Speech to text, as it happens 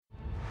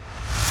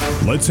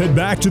Let's head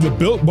back to the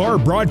Built Bar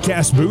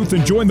broadcast booth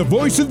and join the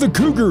voice of the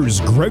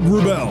Cougars, Greg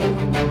Wrubell.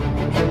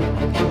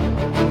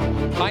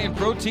 High in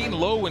protein,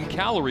 low in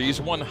calories,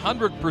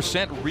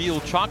 100% real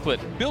chocolate.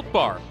 Built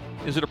Bar.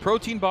 Is it a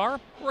protein bar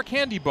or a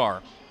candy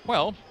bar?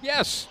 Well,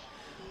 yes.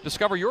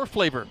 Discover your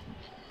flavor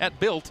at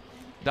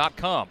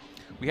Built.com.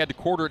 We had to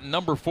quarter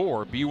number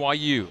 4,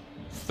 BYU.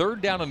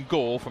 3rd down and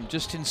goal from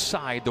just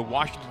inside the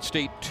Washington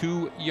State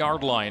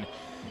 2-yard line.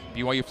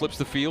 BYU flips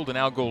the field and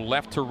now go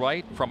left to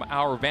right from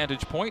our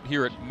vantage point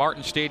here at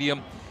Martin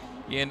Stadium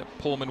in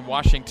Pullman,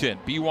 Washington.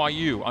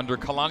 BYU under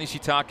Kalani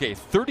Sitake.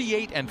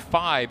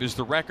 38-5 is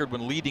the record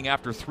when leading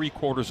after 3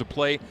 quarters of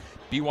play.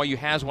 BYU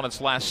has won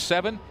its last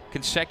 7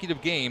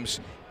 consecutive games,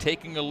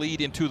 taking a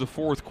lead into the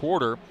 4th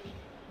quarter.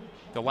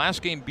 The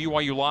last game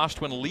BYU lost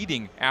when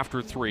leading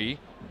after 3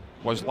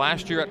 was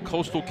last year at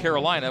Coastal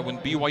Carolina when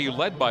BYU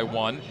led by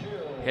 1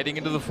 heading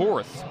into the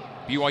 4th.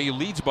 BYU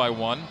leads by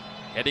 1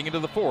 heading into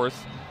the 4th.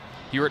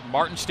 Here at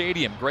Martin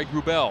Stadium, Greg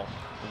Wrubell,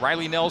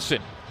 Riley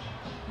Nelson,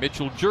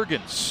 Mitchell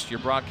Juergens, your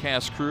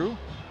broadcast crew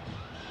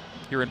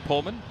here in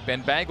Pullman.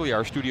 Ben Bagley,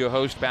 our studio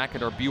host, back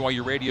at our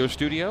BYU radio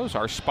studios.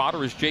 Our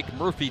spotter is Jake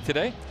Murphy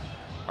today.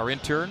 Our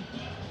intern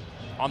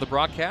on the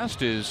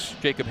broadcast is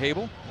Jacob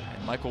Habel,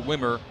 and Michael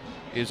Wimmer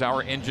is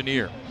our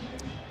engineer.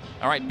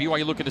 All right,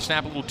 BYU looking to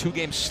snap a little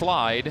 2-game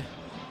slide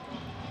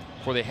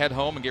before they head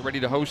home and get ready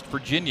to host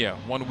Virginia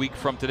 1 week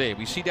from today.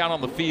 We see down on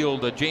the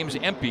field James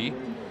Empey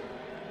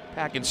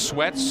back in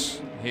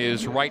sweats.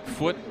 His right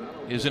foot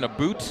is in a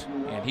boot,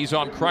 and he's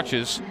on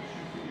crutches.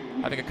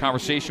 Having a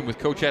conversation with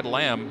Coach Ed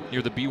Lamb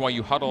near the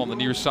BYU huddle on the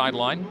near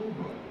sideline.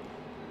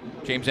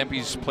 James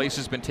Empey's place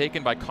has been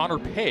taken by Connor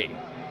Pay,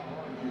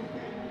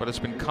 but it's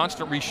been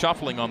constant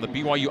reshuffling on the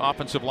BYU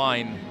offensive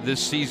line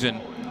this season.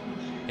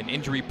 An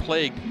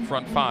injury-plagued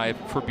front 5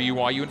 for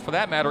BYU, and for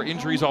that matter,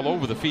 injuries all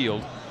over the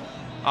field.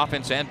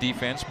 Offense and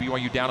defense.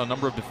 BYU down a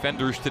number of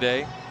defenders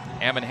today.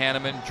 Ammon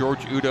Hanneman,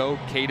 George Udo,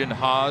 Caden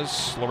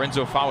Haas,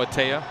 Lorenzo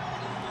Fauatea.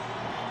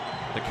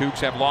 The Cougs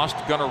have lost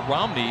Gunnar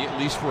Romney, at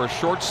least for a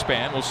short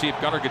span. We'll see if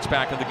Gunnar gets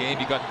back in the game.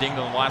 He got dinged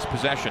on the last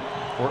possession,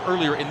 or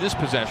earlier in this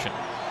possession.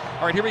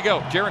 All right, here we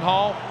go. Jaren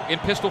Hall in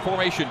pistol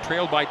formation,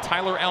 trailed by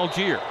Tyler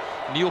Algier.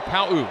 Neil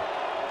Pau'u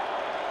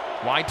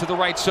wide to the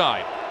right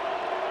side.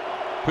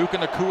 Puka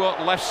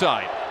Nacua left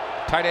side.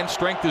 Tight end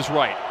strength is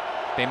right.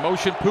 They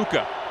motion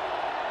Puka.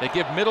 They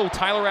give middle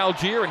Tyler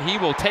Algier, and he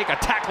will take a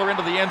tackler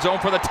into the end zone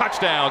for the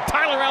touchdown.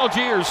 Tyler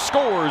Algier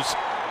scores,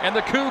 and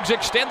the Cougs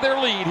extend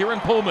their lead here in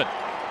Pullman.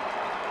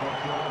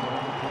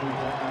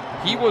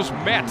 He was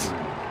met,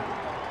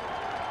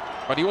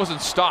 but he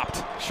wasn't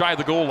stopped shy of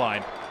the goal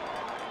line.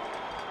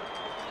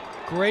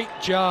 Great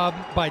job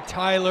by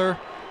Tyler.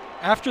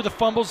 After the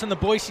fumbles in the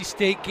Boise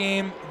State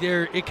game,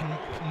 it can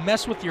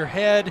mess with your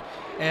head,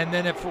 and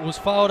then if it was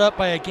followed up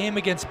by a game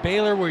against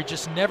Baylor where he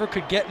just never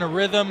could get in a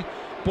rhythm,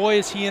 boy,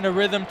 is he in a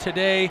rhythm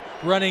today,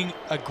 running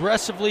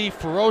aggressively,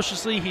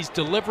 ferociously. He's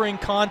delivering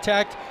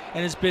contact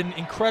and has been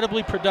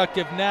incredibly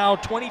productive now.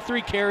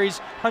 23 carries,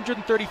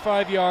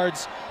 135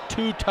 yards,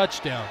 2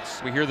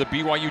 touchdowns. We hear the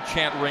BYU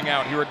chant ring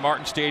out here at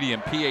Martin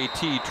Stadium.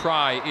 PAT,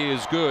 try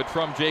is good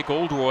from Jake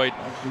Oldroyd.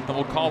 And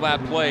we'll call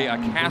that play a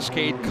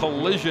cascade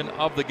collision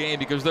of the game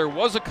because there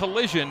was a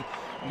collision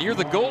near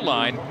the goal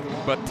line,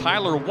 but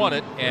Tyler won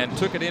it and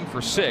took it in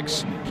for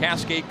 6.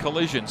 Cascade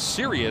collision,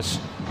 serious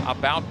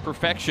about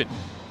perfection.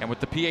 And with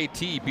the PAT,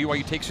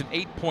 BYU takes an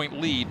 8-point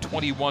lead,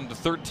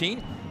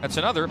 21-13. That's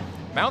another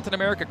Mountain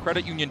America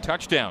Credit Union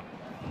touchdown.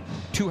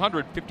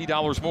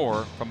 $250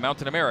 more from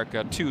Mountain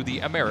America to the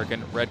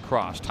American Red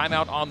Cross.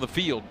 Timeout on the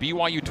field.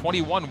 BYU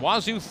 21,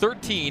 Wazoo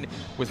 13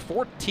 with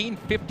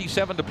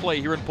 14:57 to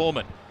play here in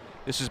Pullman.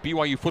 This is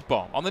BYU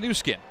football on the new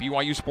skin,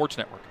 BYU Sports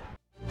Network.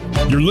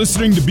 You're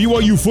listening to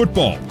BYU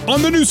football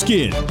on the new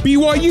skin,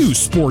 BYU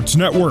Sports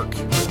Network.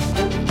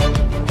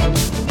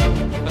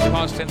 Let's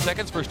pause 10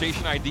 seconds for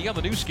station ID on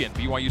the new skin,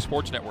 BYU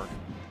Sports Network.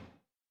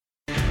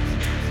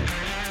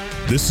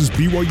 This is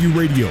BYU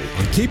Radio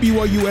on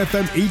KBYU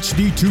FM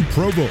HD2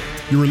 Provo.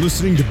 You're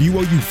listening to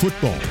BYU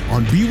football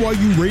on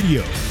BYU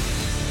Radio.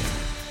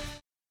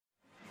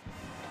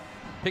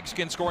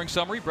 Pigskin scoring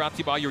summary brought to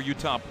you by your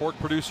Utah Pork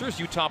Producers.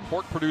 Utah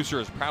Pork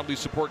Producers proudly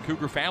support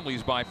Cougar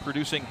families by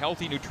producing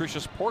healthy,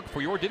 nutritious pork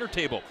for your dinner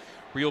table.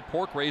 Real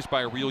pork raised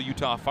by real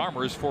Utah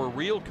farmers for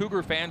real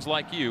Cougar fans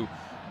like you.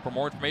 For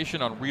more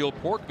information on real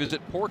pork,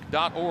 visit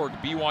pork.org.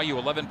 BYU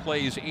 11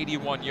 plays,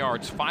 81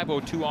 yards,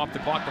 5:02 off the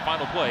clock. The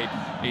final play,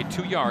 a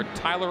 2-yard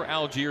Tyler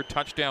Algier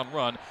touchdown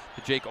run.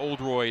 The Jake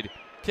Oldroyd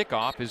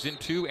kickoff is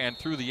into and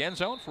through the end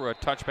zone for a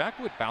touchback.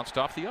 It bounced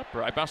off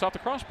the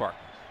crossbar.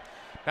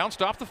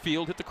 Bounced off the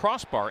field, hit the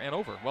crossbar, and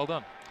over. Well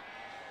done.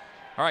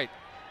 All right,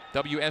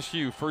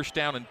 WSU first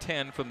down and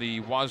 10 from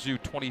the Wazoo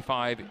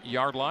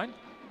 25-yard line.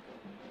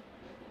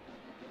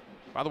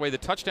 By the way, the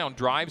touchdown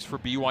drives for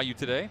BYU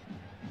today.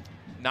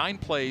 9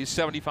 plays,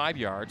 75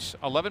 yards.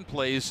 11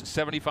 plays,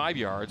 75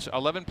 yards.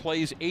 11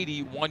 plays,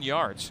 81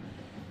 yards.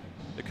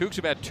 The Cougs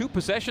have had 2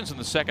 possessions in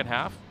the second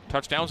half.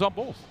 Touchdowns on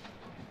both.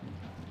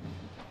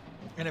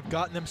 And have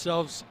gotten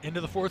themselves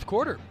into the fourth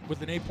quarter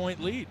with an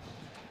 8-point lead.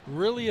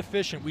 really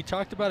efficient. We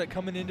talked about it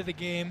coming into the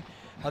game,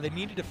 how they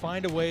needed to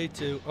find a way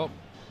to,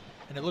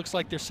 and it looks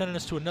like they're sending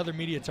us to another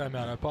media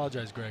timeout. I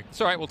apologize, Greg. It's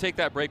all right. We'll take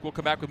that break. We'll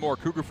come back with more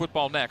Cougar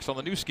football next on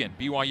the new skin,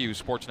 BYU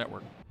Sports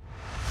Network.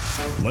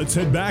 Let's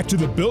head back to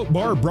the Built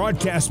Bar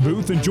broadcast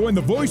booth and join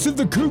the voice of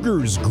the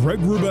Cougars, Greg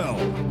Wrubell.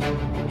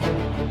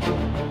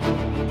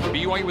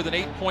 BYU with an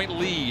 8-point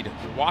lead.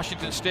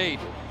 Washington State,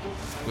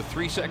 with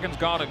 3 seconds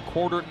gone in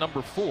quarter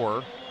number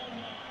 4,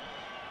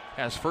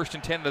 has first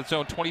and 10 at its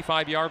own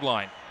 25-yard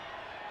line.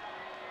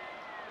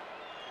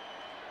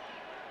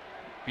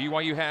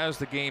 BYU has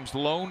the game's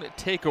lone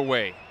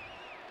takeaway,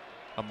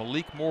 a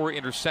Malik Moore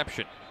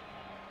interception.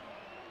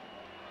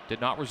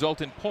 Did not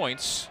result in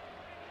points,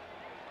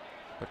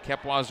 but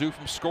kept Wazoo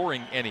from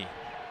scoring any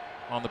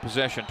on the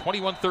possession.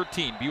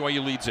 21-13,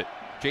 BYU leads it.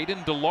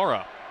 Jaden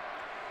DeLaura,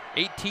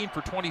 18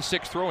 for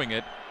 26 throwing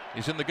it,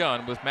 is in the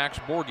gun with Max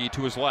Borghi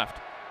to his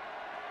left.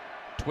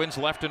 Twins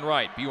left and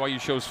right. BYU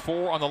shows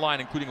 4 on the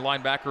line, including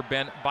linebacker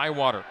Ben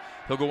Bywater.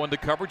 He'll go into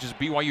coverage as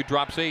BYU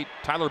drops 8.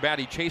 Tyler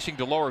Batty chasing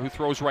DeLaura, who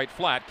throws right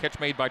flat. Catch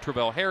made by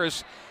Travell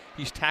Harris.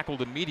 He's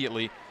tackled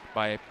immediately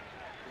by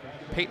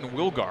Peyton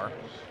Wilgar.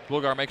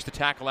 Wilgar makes the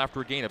tackle after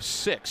a gain of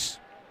 6.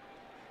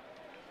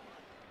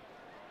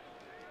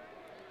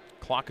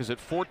 Clock is at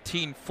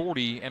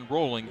 14:40 and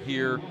rolling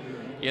here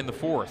in the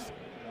 4th.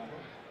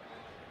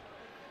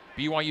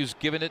 BYU's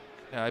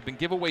been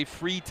giveaway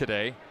free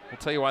today. We'll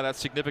tell you why that's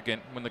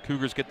significant when the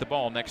Cougars get the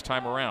ball next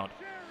time around.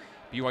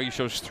 BYU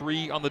shows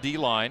 3 on the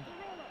D-line.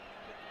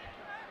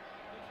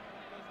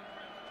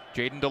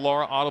 Jaden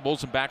DeLaura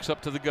audibles and backs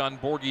up to the gun.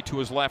 Borghi to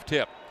his left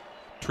hip.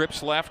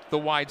 Trips left, the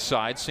wide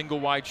side. Single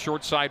wide,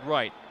 short side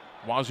right.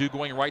 Wazoo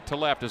going right to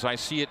left as I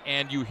see it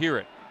and you hear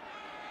it.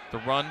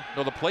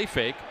 The play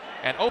fake.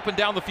 And open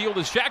down the field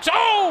is Jackson.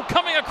 Oh,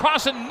 coming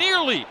across and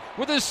nearly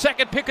with his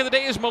second pick of the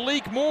day is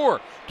Malik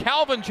Moore.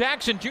 Calvin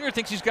Jackson Jr.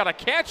 thinks he's got a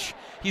catch.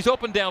 He's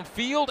open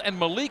downfield, and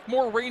Malik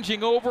Moore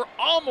ranging over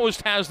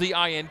almost has the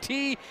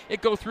INT.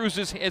 It goes through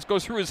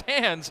his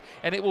hands,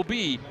 and it will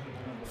be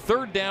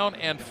 3rd down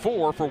and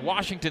 4 for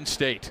Washington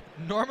State.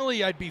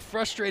 Normally I'd be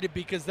frustrated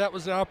because that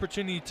was an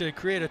opportunity to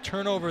create a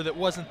turnover that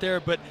wasn't there,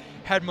 but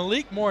had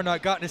Malik Moore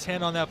not gotten his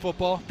hand on that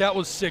football, that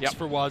was 6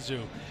 for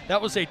Wazoo.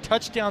 That was a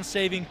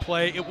touchdown-saving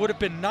play. It would have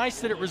been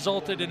nice that it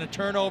resulted in a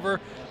turnover,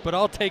 but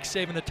I'll take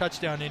saving a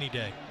touchdown any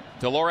day.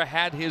 DeLaura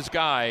had his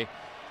guy,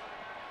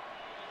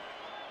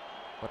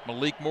 but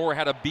Malik Moore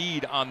had a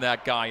bead on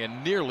that guy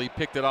and nearly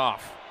picked it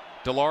off.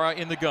 DeLaura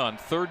in the gun,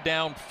 3rd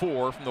down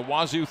 4 from the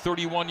Wazoo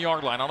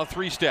 31-yard line on a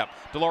 3-step.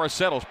 DeLaura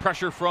settles,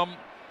 pressure from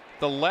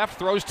the left,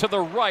 throws to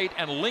the right,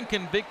 and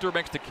Lincoln Victor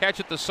makes the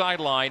catch at the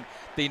sideline.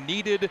 They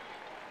needed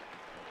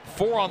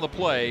 4 on the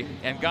play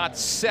and got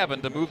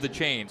 7 to move the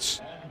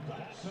chains.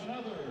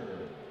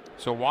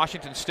 So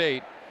Washington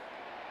State,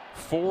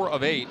 4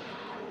 of 8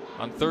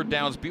 on 3rd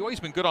downs. BYU's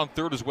been good on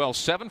 3rd as well.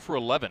 7 for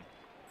 11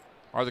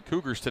 are the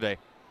Cougars today.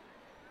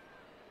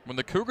 When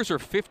the Cougars are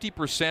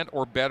 50%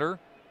 or better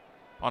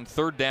on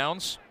 3rd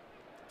downs,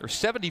 they're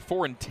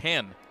 74 and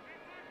 10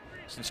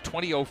 since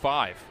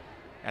 2005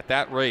 at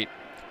that rate.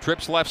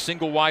 Trips left,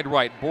 single wide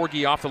right.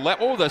 Borghi off the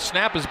left. Oh, the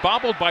snap is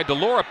bobbled by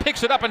DeLaura.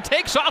 Picks it up and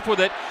takes off with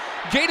it.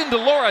 Jaden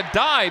DeLaura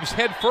dives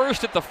head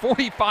first at the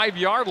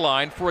 45-yard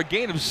line for a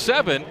gain of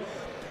 7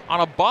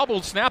 on a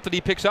bobbled snap that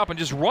he picks up and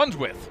just runs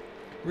with.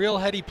 Real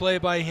heady play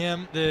by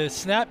him. The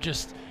snap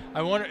just,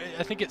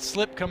 I think it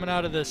slipped coming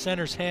out of the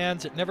center's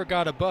hands. It never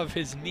got above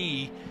his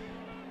knee.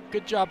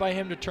 Good job by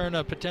him to turn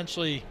a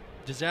potentially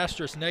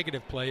disastrous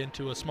negative play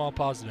into a small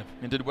positive.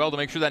 And did well to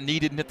make sure that knee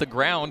didn't hit the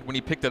ground when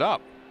he picked it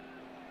up.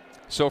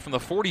 So from the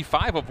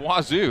 45 of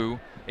Wazoo,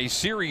 a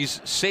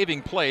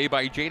series-saving play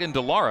by Jaden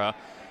DeLaura.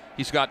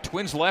 He's got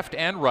Twins left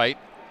and right.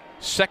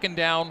 2nd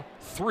down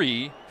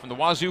 3 from the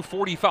Wazoo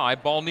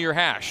 45, ball near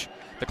hash.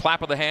 The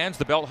clap of the hands,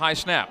 the belt high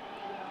snap.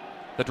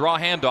 The draw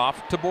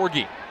handoff to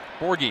Borghi.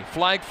 Borghi,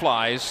 flag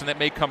flies, and that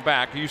may come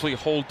back. Usually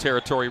hold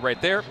territory right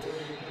there.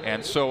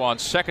 And so on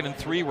 2nd and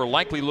 3, we're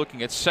likely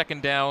looking at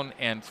 2nd down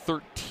and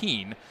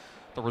 13.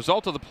 The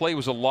result of the play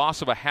was a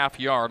loss of a ½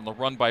 yard on the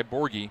run by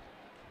Borghi.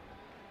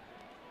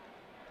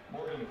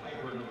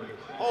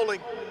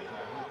 Holding.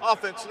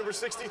 Offense, number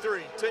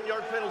 63.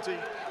 10-yard penalty.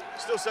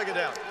 Still 2nd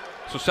down.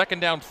 So 2nd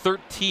down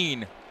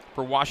 13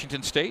 for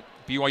Washington State.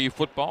 BYU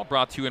football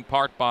brought to you in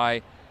part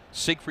by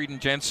Siegfried and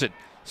Jensen.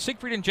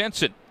 Siegfried and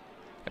Jensen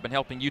have been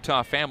helping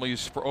Utah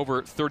families for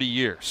over 30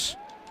 years.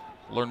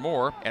 Learn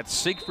more at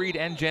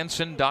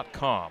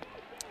siegfriedandjensen.com.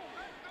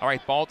 All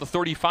right, ball at the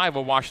 35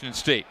 of Washington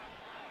State.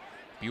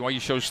 BYU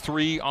shows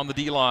 3 on the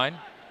D-line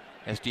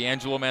as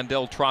D'Angelo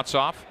Mandel trots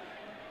off.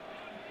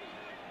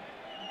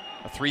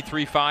 A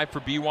 3-3-5 for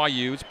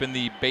BYU. It's been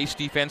the base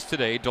defense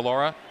today.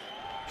 DeLaura,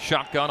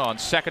 shotgun on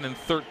 2nd and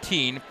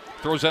 13.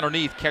 Throws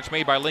underneath. Catch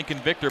made by Lincoln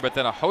Victor, but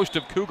then a host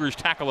of Cougars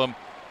tackle him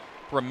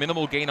for a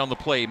minimal gain on the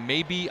play.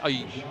 Maybe a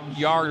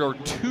yard or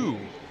 2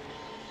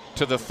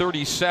 to the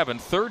 37.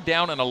 3rd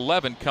down and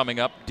 11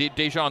 coming up.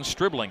 Dejon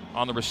Stribling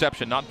on the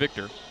reception, not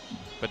Victor,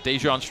 but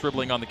Dejon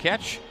Stribling on the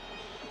catch.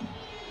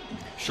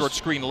 Short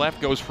screen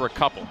left, goes for a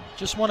couple.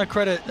 Just want to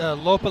credit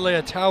Lopa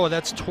Leotawa.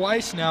 That's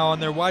twice now on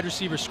their wide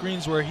receiver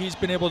screens where he's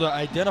been able to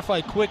identify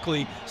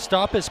quickly,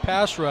 stop his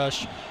pass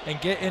rush, and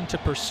get into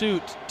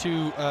pursuit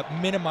to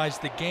minimize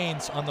the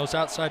gains on those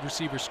outside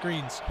receiver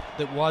screens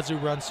that Wazoo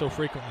runs so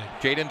frequently.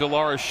 Jaden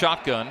DeLaura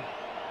shotgun.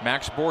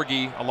 Max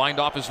Borghi aligned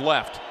off his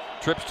left.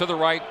 Trips to the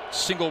right,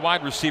 single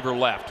wide receiver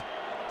left.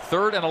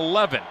 3rd and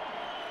 11.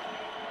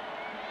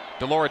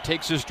 DeLaura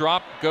takes his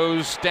drop,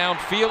 goes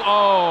downfield.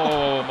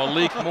 Oh,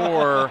 Malik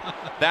Moore.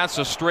 That's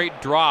a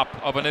straight drop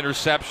of an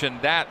interception.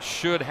 That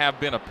should have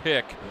been a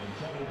pick.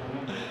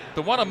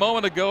 The one a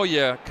moment ago,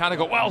 you kind of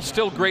go, well,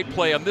 still great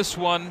play. On this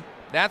one,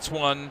 that's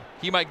one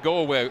he might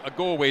go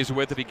a ways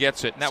with if he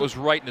gets it, and that was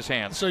right in his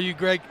hands. So you,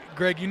 Greg,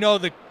 you know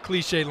the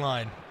cliche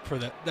line for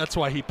that. That's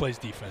why he plays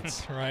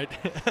defense, right?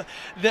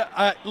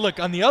 Look,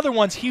 on the other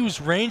ones, he was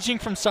ranging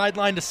from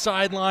sideline to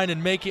sideline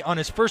and making, on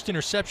his first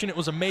interception, it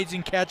was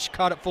amazing catch,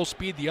 caught at full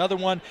speed. The other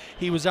one,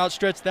 he was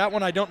outstretched. That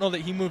one, I don't know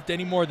that he moved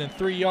any more than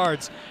 3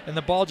 yards, and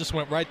the ball just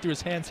went right through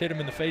his hands, hit him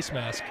in the face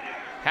mask.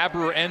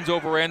 Haberer ends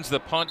over ends the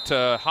punt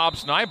to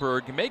Hobbs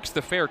Nyberg, makes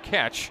the fair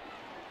catch,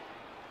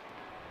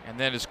 and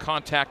then is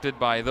contacted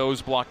by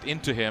those blocked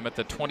into him at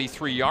the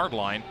 23-yard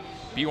line.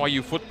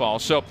 BYU football.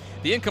 So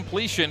the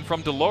incompletion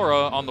from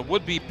DeLaura on the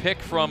would-be pick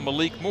from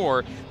Malik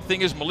Moore. The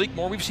thing is, Malik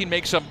Moore, we've seen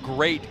make some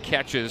great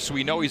catches, so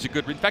we know he's a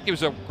good. In fact, he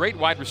was a great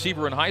wide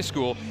receiver in high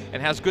school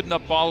and has good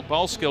enough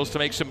ball skills to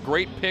make some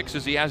great picks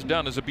as he has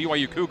done as a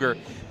BYU Cougar.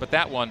 But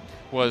that one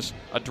was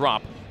a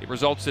drop. It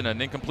results in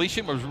an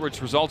incompletion,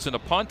 which results in a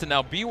punt, and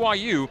now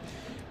BYU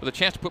with a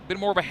chance to put a bit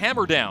more of a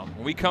hammer down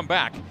when we come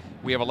back.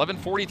 We have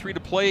 11:43 to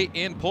play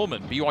in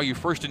Pullman. BYU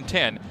 1st and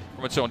 10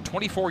 from its own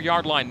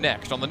 24-yard line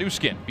next on the new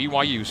skin,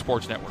 BYU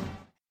Sports Network.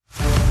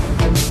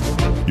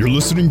 You're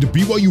listening to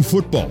BYU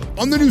football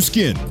on the new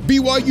skin,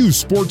 BYU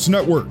Sports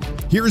Network.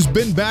 Here's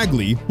Ben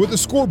Bagley with a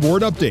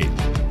scoreboard update.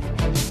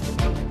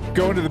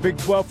 Going to the Big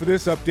 12 for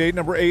this update.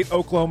 Number 8,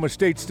 Oklahoma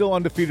State, still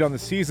undefeated on the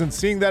season.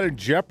 Seeing that in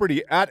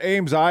jeopardy at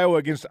Ames, Iowa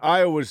against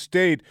Iowa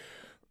State.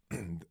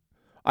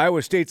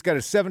 Iowa State's got a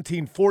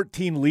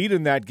 17-14 lead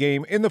in that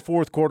game in the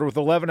fourth quarter with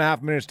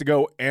 11.5 minutes to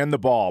go and the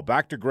ball.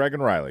 Back to Greg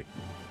and Riley.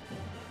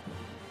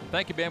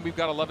 Thank you, Ben. We've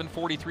got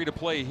 11:43 to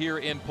play here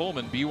in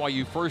Pullman.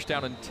 BYU 1st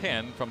down and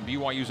 10 from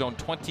BYU's own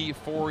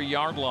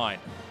 24-yard line.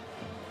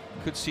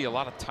 Could see a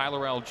lot of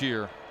Tyler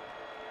Algier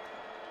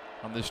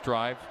on this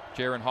drive.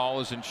 Jaron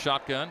Hall is in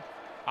shotgun.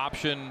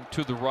 Option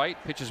to the right.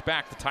 Pitches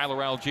back to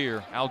Tyler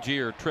Algier.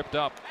 Algier tripped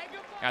up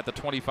at the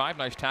 25.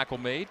 Nice tackle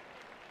made.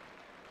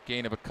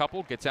 Gain of a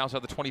couple, gets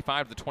outside the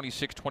 25 to the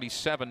 26,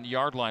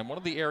 27-yard line. One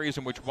of the areas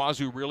in which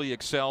Wazoo really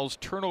excels,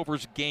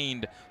 turnovers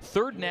gained.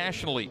 3rd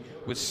nationally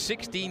with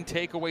 16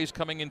 takeaways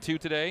coming into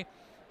today.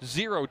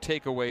 0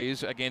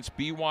 takeaways against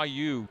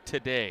BYU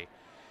today.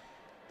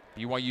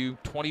 BYU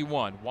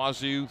 21,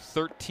 Wazoo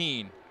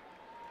 13.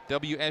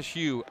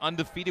 WSU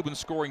undefeated when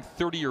scoring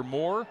 30 or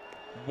more.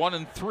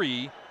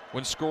 1-3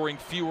 when scoring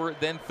fewer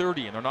than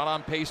 30. And they're not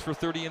on pace for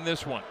 30 in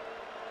this one.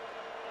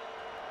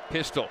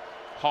 Pistol.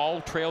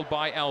 Hall trailed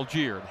by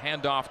Algier.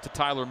 Handoff to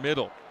Tyler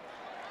Middle.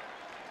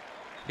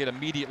 Hit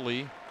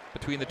immediately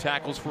between the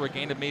tackles for a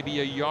gain of maybe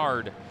a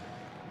yard.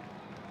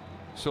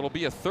 So it'll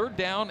be a 3rd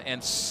down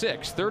and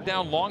 6. 3rd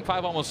down, long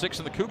 5, almost 6,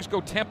 and the Cougs go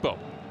tempo.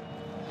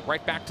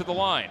 Right back to the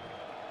line.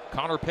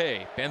 Connor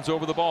Pay bends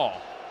over the ball.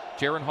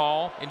 Jaron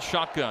Hall in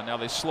shotgun. Now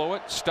they slow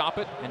it, stop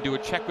it, and do a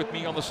check with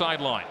me on the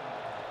sideline.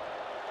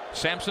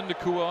 Samson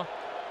Nakua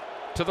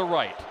to the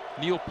right.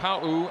 Neil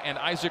Pau'u and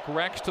Isaac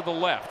Rex to the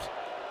left.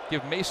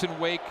 Give Mason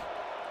Wake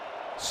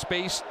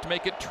space to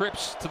make it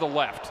trips to the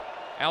left.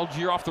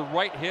 Algier off the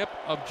right hip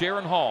of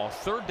Jaron Hall.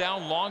 3rd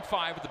down, long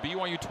 5 at the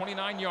BYU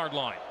 29-yard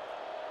line.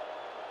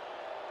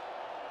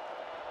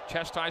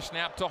 Chest high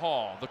snap to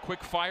Hall. The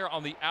quick fire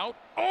on the out.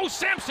 Oh,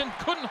 Sampson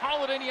couldn't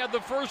haul it in. He had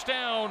the 1st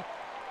down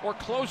or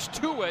close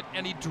to it,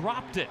 and he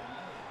dropped it.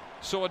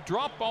 So a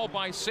drop ball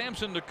by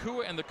Samson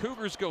Nakua, and the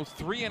Cougars go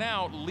 3 and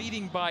out,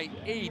 leading by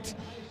 8.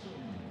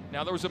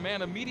 Now, there was a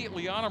man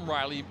immediately on him,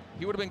 Riley.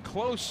 He would have been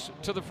close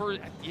to the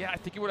first. Yeah, I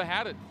think he would have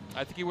had it.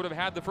 I think he would have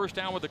had the 1st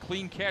down with a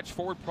clean catch.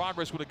 Forward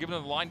progress would have given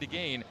him the line to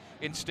gain.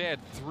 Instead,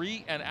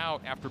 3 and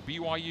out after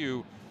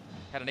BYU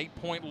had an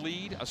 8-point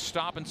lead, a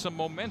stop, and some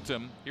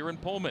momentum here in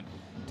Pullman.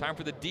 Time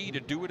for the D to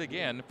do it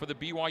again for the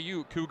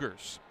BYU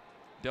Cougars.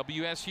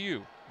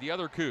 WSU, the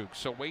other Cougs.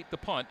 So wait the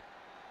punt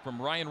from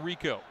Ryan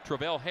Rico.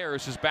 Travell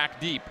Harris is back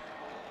deep.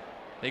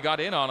 They got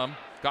in on him,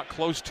 got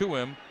close to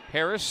him.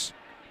 Harris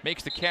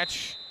makes the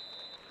catch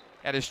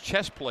at his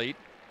chest plate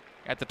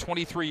at the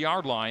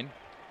 23-yard line.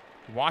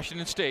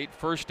 Washington State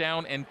 1st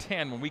down and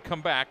 10 when we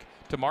come back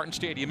to Martin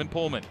Stadium in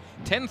Pullman.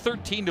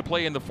 10:13 to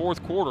play in the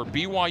fourth quarter.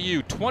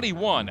 BYU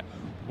 21,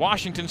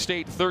 Washington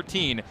State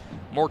 13.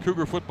 More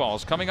Cougar football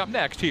is coming up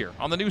next here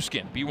on the new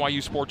skin,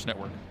 BYU Sports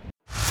Network.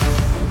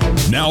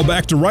 Now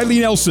back to Riley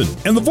Nelson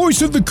and the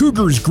voice of the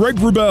Cougars, Greg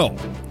Wrubell,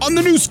 on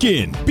the new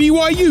skin,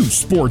 BYU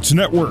Sports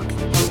Network.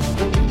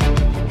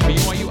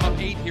 BYU up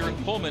 8 here in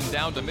Pullman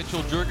down to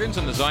Mitchell Juergens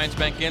in the Zions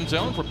Bank end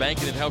zone. For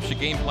banking that helps you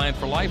game plan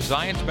for life,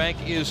 Zions Bank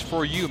is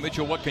for you.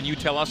 Mitchell, what can you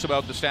tell us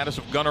about the status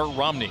of Gunnar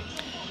Romney?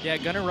 Yeah,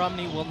 Gunnar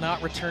Romney will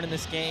not return in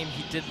this game.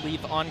 He did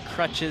leave on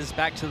crutches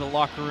back to the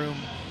locker room.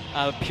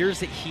 Appears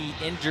that he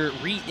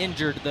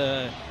re-injured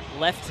the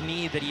left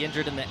knee that he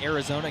injured in the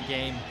Arizona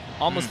game,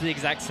 almost the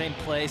exact same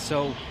play.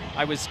 So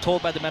I was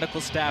told by the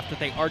medical staff that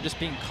they are just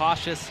being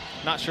cautious.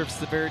 Not sure of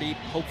severity.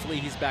 Hopefully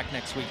he's back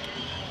next week.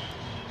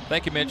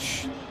 Thank you,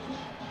 Mitch.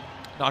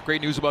 Not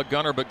great news about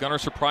Gunnar, but Gunnar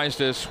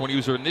surprised us when he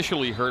was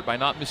initially hurt by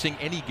not missing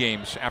any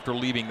games after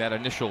leaving that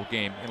initial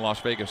game in Las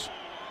Vegas.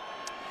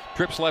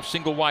 Trips left,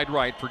 single wide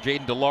right for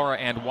Jaden DeLaura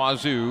and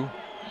Wazoo.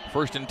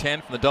 1st and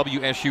 10 from the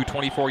WSU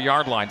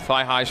 24-yard line.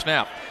 Thigh-high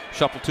snap.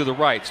 Shuffle to the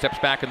right. Steps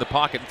back in the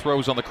pocket and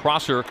throws on the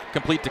crosser.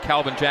 Complete to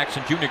Calvin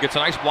Jackson Jr. Gets a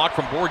nice block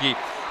from Borghi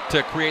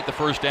to create the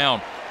first down.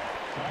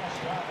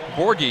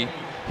 Borghi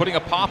putting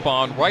a pop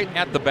on right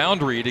at the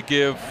boundary to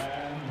give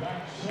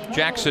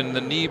Jackson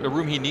the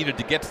room he needed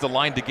to get to the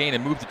line to gain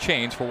and move the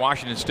chains for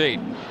Washington State.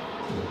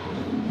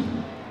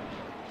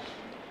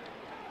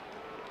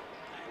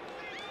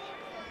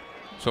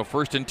 So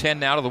 1st and 10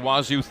 now to the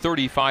Wazoo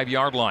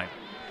 35-yard line.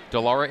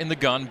 DeLaura in the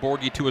gun,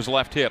 Borghi to his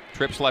left hip,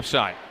 trips left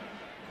side.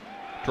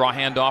 Draw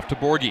handoff to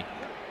Borghi.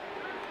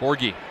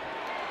 Borghi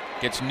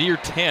gets near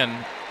 10,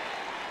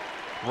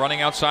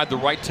 running outside the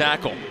right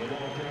tackle.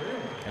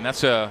 And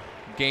that's a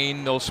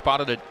gain, they'll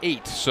spot it at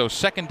 8. So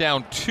 2nd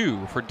down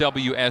 2 for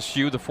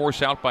WSU, the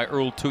force out by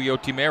Earl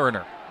Tuioti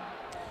Mariner.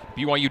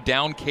 BYU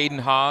down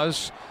Caden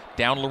Haas,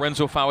 down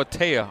Lorenzo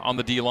Fauatea on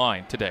the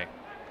D-line today.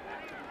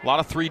 A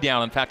lot of 3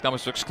 down, in fact,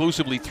 almost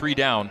exclusively 3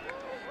 down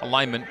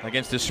alignment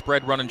against this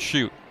spread run and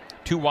shoot.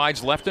 2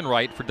 wides left and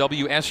right for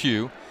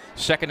WSU.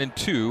 2nd and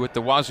 2 at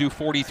the Wazoo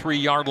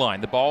 43-yard line.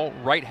 The ball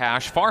right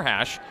hash, far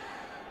hash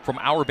from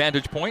our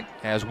vantage point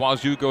as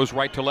Wazoo goes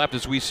right to left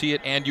as we see it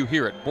and you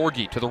hear it.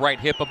 Borghi to the right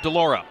hip of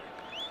DeLaura.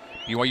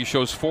 BYU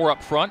shows 4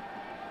 up front.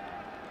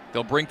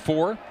 They'll bring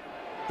 4.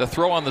 The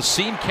throw on the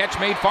seam, catch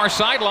made far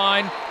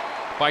sideline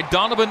by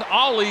Donovan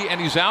Ollie,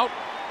 and he's out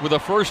with a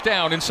first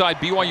down inside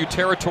BYU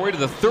territory to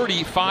the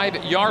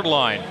 35-yard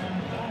line.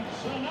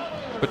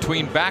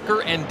 Between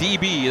backer and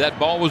DB, that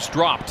ball was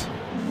dropped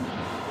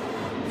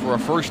for a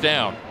first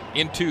down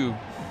into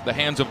the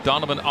hands of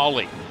Donovan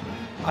Ollie.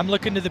 I'm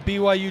looking to the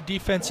BYU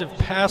defensive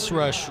pass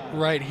rush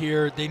right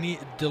here.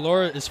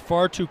 DeLaura is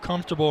far too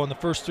comfortable in the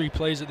first 3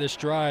 plays of this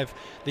drive.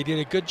 They did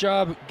a good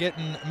job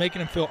making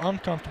him feel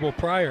uncomfortable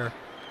prior.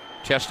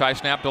 Chest high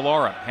snap,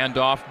 DeLaura.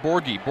 Handoff,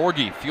 Borghi.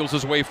 Borghi feels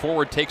his way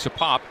forward, takes a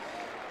pop,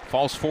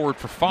 falls forward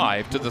for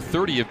 5 to the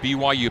 30 of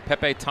BYU.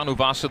 Pepe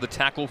Tanuvasa, the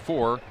tackle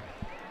for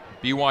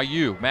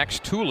BYU. Max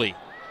Tooley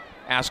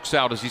asks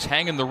out as he's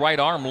hanging the right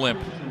arm limp.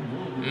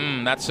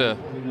 That's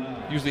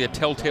usually a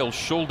telltale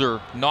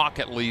shoulder knock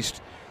at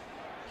least.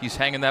 He's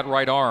hanging that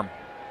right arm.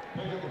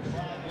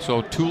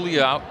 So Tooley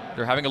out.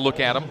 They're having a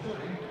look at him.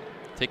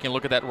 Taking a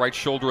look at that right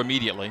shoulder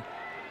immediately.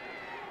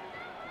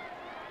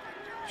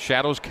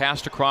 Shadows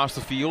cast across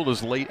the field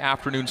as late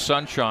afternoon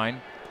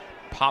sunshine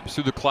pops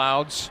through the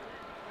clouds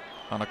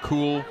on a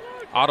cool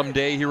autumn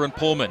day here in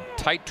Pullman.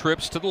 Tight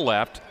trips to the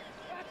left.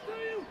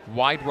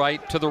 Wide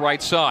right to the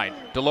right side.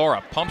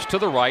 DeLaura pumps to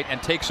the right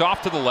and takes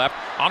off to the left.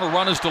 On a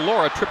run is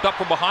DeLaura, tripped up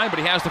from behind, but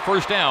he has the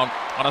first down.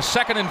 On a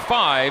 2nd and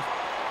 5,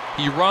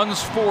 he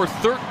runs for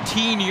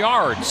 13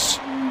 yards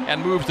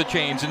and moves the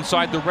chains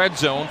inside the red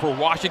zone for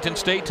Washington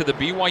State to the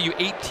BYU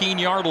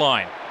 18-yard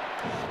line.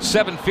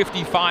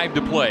 7:55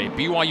 to play.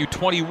 BYU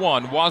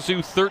 21,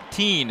 Wazoo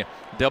 13.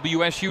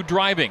 WSU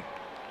driving.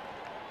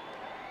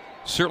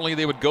 Certainly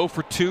they would go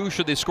for 2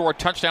 should they score a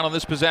touchdown on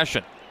this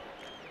possession.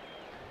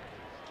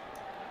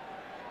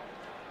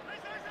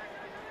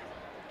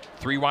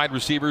 3 wide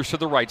receivers to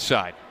the right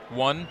side.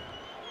 1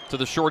 to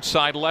the short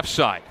side, left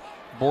side.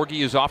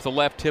 Borghi is off the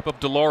left hip of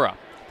DeLaura.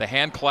 The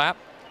hand clap,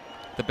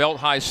 the belt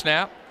high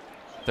snap,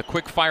 the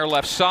quick fire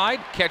left side.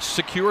 Catch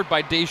secured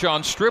by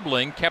Dejon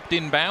Stribling, kept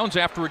in bounds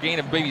after a gain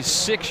of maybe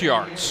 6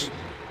 yards.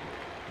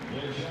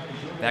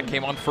 That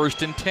came on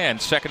 1st and 10.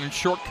 2nd and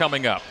short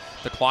coming up.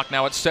 The clock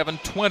now at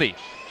 7:20.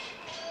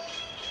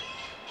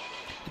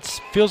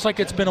 It feels like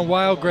it's been a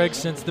while, Greg,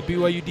 since the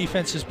BYU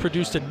defense has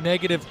produced a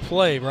negative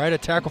play, right? A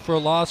tackle for a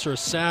loss or a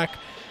sack.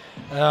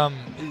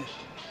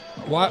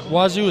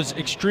 Wazoo is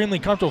extremely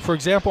comfortable. For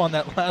example, on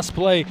that last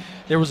play,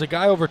 there was a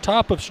guy over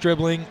top of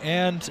Stribling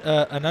and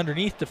an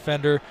underneath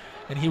defender,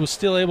 and he was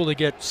still able to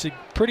get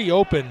pretty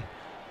open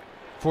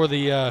for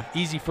the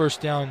easy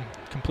first down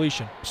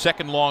completion.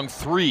 2nd long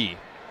 3.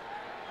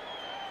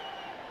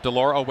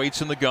 DeLaura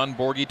waits in the gun,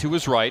 Borghi to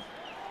his right.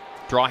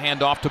 Draw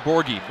handoff to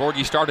Borghi.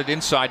 Borghi started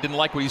inside, didn't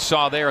like what he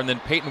saw there, and then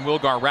Peyton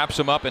Wilgar wraps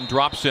him up and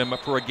drops him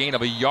for a gain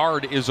of a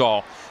yard is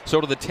all. So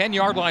to the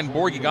 10-yard line,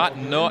 Borghi got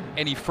not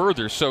any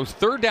further. So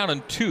 3rd down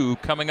and 2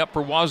 coming up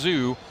for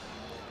Wazoo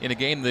in a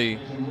game the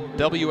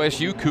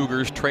WSU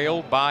Cougars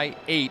trail by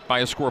 8 by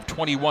a score of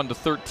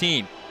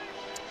 21-13.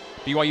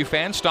 BYU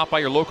fans, stop by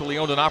your locally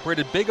owned and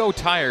operated Big O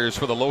Tires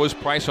for the lowest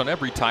price on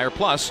every tire,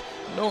 plus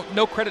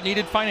no credit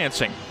needed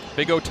financing.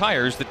 Big O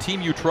Tires, the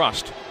team you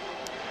trust.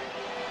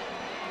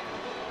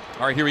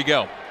 All right, here we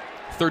go.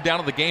 Third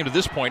down of the game to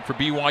this point for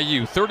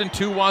BYU. 3rd and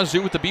 2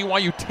 Wazoo at the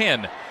BYU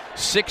 10.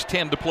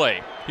 6:10 to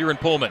play here in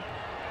Pullman.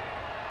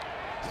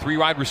 3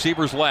 wide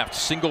receivers left,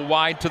 single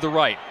wide to the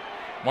right.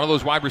 One of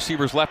those wide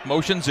receivers left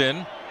motions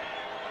in.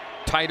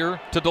 Tighter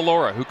to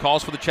DeLaura, who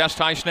calls for the chest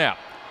high snap.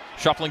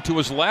 Shuffling to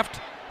his left,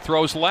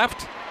 throws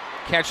left.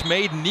 Catch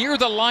made near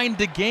the line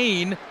to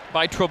gain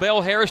by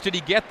Travell Harris. Did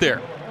he get there?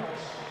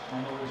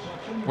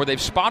 Where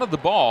they've spotted the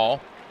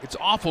ball, it's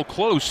awful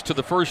close to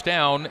the first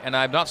down, and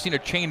I've not seen a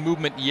chain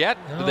movement yet.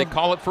 No. Did they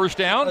call it first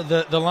down?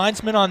 The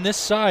linesman on this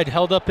side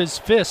held up his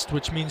fist,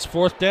 which means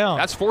 4th down.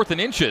 That's 4th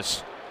and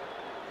inches.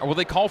 Or will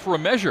they call for a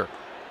measure?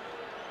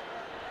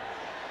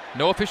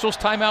 No officials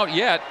timeout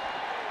yet.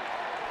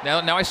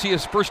 Now I see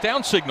his first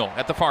down signal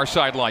at the far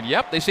sideline.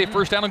 Yep, they say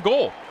first down and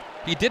goal.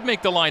 He did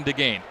make the line to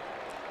gain.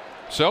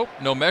 So,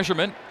 no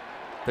measurement.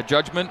 The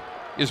judgment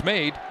is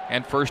made,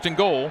 and 1st and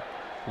goal.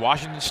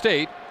 Washington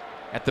State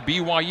at the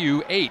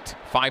BYU 8.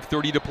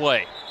 5:30 to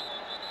play.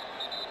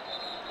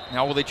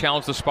 Now will they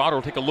challenge the spot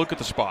or take a look at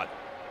the spot?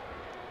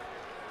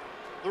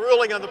 The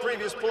ruling on the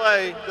previous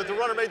play that the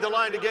runner made the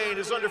line to gain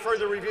is under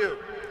further review.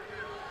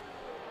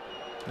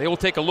 They will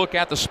take a look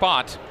at the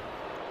spot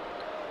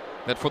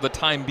that for the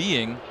time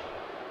being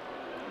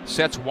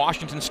sets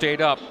Washington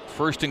State up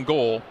 1st and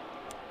goal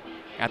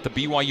at the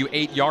BYU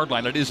 8-yard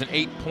line. It is an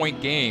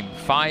 8-point game.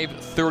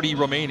 5:30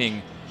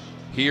 remaining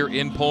here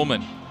in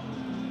Pullman.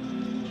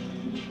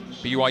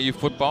 BYU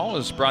football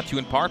is brought to you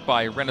in part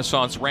by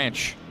Renaissance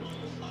Ranch.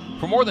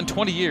 For more than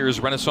 20 years,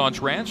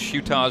 Renaissance Ranch,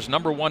 Utah's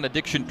 #1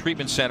 addiction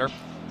treatment center,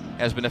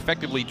 has been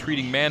effectively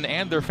treating men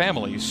and their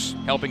families,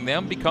 helping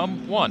them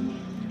become one.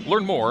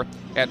 Learn more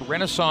at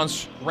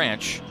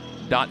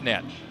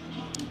renaissanceranch.net.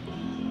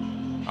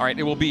 All right,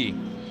 it will be,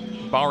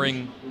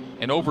 barring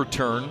an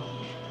overturn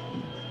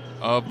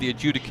of the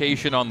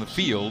adjudication on the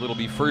field, it'll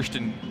be 1st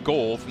and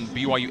goal from the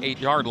BYU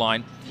 8-yard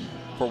line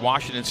for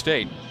Washington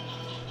State.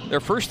 Their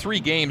first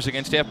 3 games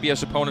against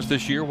FBS opponents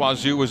this year,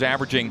 Wazoo was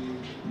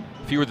averaging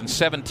fewer than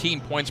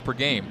 17 points per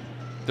game.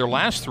 Their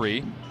last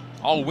 3,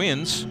 all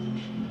wins,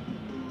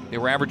 they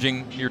were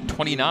averaging near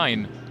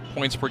 29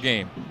 points per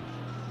game.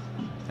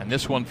 And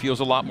this one feels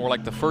a lot more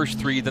like the first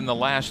 3 than the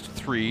last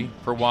 3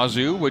 for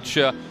Wazoo, which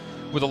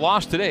with a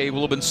loss today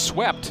will have been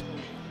swept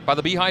by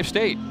the Beehive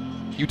State.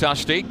 Utah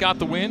State got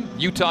the win,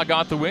 Utah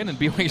got the win, and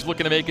BYU's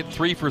looking to make it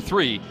 3 for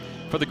 3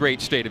 for the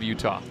great state of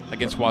Utah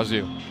against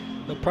Wazoo.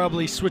 They'll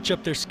probably switch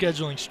up their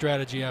scheduling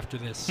strategy after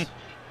this.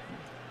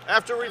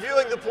 After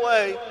reviewing the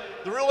play,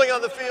 the ruling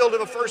on the field of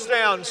a first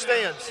down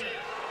stands.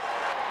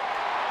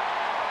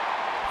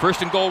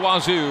 1st and goal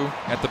Wazoo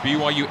at the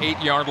BYU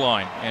 8-yard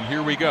line. And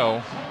here we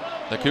go.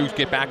 The Cougs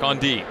get back on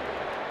D.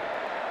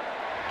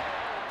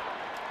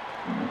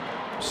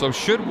 So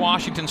should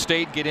Washington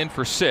State get in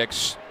for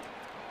 6,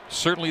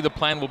 certainly the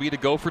plan will be to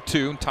go for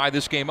 2 and tie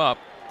this game up.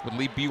 Would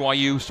leave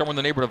BYU somewhere in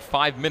the neighborhood of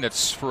 5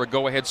 minutes for a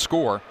go-ahead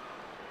score.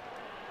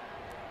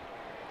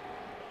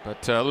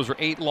 But those are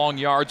 8 long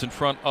yards in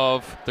front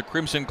of the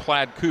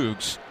crimson-clad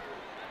Cougs.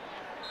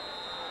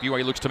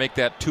 BYU looks to make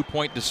that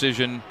 2-point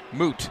decision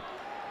moot.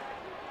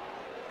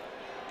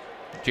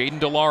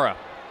 Jaden DeLaura,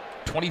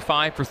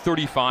 25 for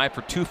 35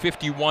 for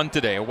 251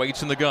 today.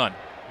 Awaits in the gun.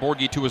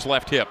 Borghi to his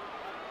left hip.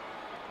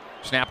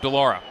 Snap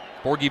DeLaura.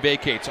 Borghi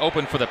vacates.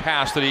 Open for the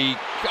pass that he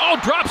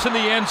drops in the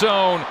end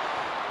zone.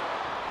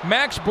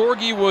 Max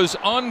Borghi was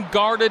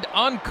unguarded,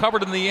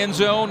 uncovered in the end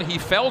zone. He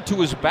fell to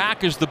his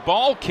back as the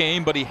ball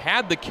came, but he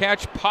had the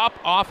catch pop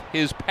off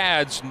his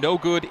pads. No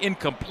good,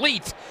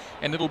 incomplete.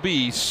 And it'll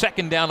be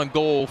 2nd down and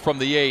goal from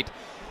the 8.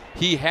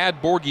 He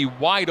had Borghi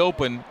wide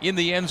open in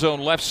the end zone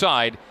left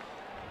side,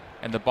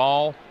 and the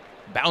ball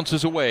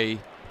bounces away,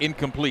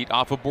 incomplete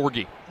off of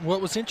Borghi. What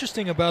was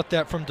interesting about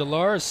that from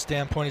DeLaura's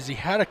standpoint is he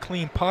had a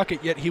clean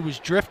pocket, yet he was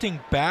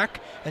drifting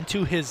back and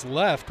to his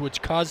left,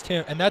 which caused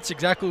him, and that's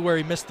exactly where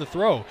he missed the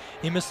throw.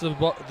 He missed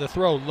the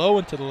throw low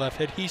into the left.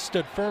 Had he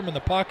stood firm in the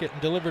pocket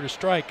and delivered a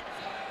strike,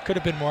 could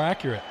have been more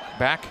accurate.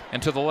 Back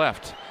and to the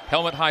left.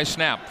 Helmet high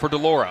snap for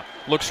DeLaura.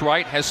 Looks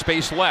right, has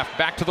space left.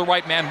 Back to the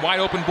right man,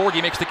 wide open.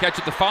 Borghi makes the catch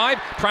at the 5.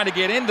 Trying to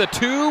get in the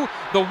 2.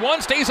 The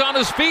 1 stays on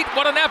his feet.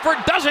 What an effort.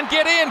 Doesn't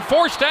get in.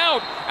 Forced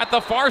out at the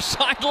far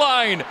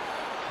sideline.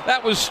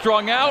 That was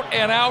strung out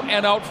and out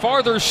and out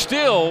farther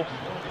still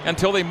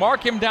until they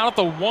mark him down at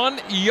the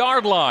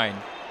 1-yard line.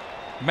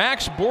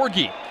 Max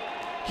Borghi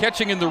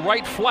catching in the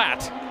right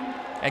flat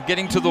and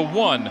getting to the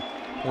 1,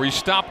 where he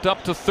stopped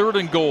up to 3rd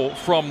and goal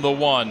from the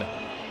 1.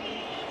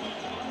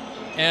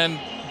 And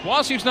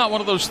Wazoo's not one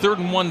of those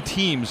 3rd and 1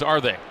 teams,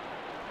 are they?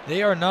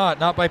 They are not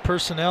by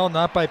personnel,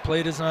 not by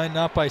play design,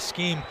 not by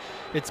scheme.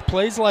 It's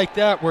plays like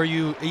that where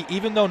you,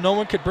 even though no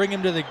one could bring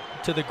him to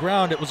the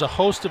ground, it was a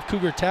host of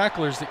Cougar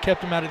tacklers that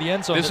kept him out of the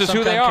end zone. This is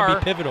who they are.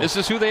 This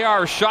is who they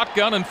are.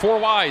 Shotgun and 4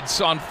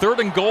 wides on 3rd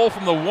and goal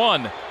from the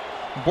 1.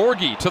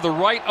 Borghi to the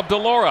right of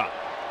DeLaura.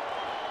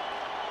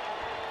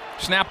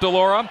 Snap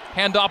DeLaura,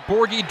 handoff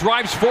Borghi,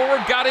 drives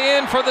forward, got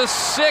in for the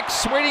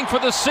 6, waiting for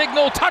the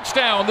signal,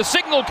 touchdown. The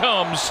signal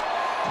comes,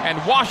 and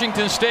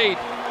Washington State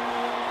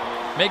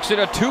makes it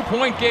a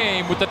 2-point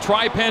game with the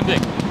try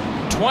pending.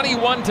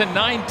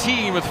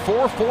 21-19 with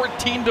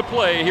 4:14 to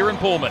play here in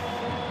Pullman.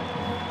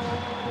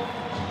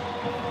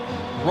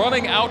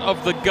 Running out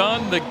of the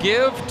gun, the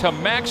give to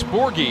Max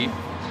Borghi.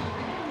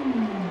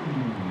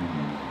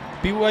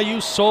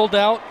 BYU sold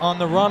out on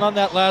the run on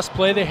that last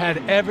play. They had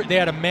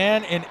a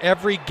man in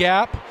every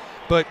gap,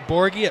 but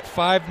Borghi at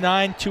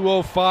 5'9",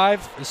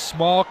 205, a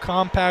small,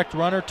 compact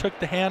runner, took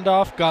the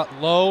handoff,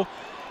 got low,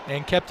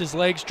 and kept his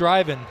legs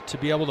driving to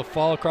be able to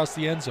fall across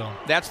the end zone.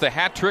 That's the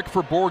hat trick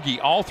for Borghi.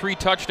 All 3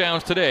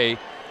 touchdowns today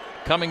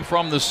coming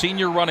from the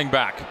senior running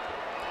back.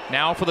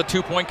 Now for the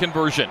 2-point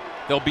conversion.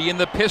 They'll be in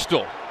the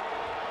pistol.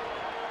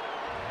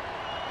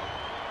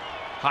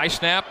 High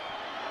snap.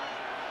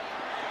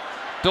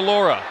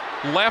 DeLaura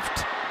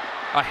left,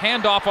 a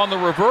handoff on the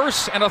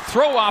reverse, and a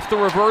throw off the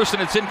reverse,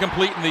 and it's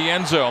incomplete in the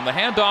end zone. The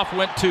handoff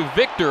went to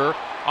Victor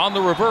on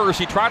the reverse.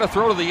 He tried to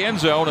throw to the end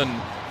zone,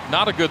 and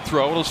not a good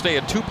throw. It'll stay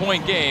a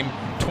 2-point game,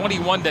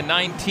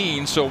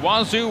 21-19. So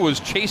Wazoo was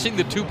chasing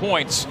the 2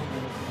 points,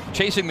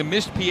 chasing the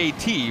missed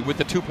PAT with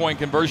the 2-point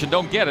conversion.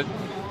 Don't get it,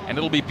 and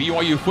it'll be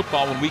BYU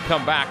football when we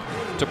come back.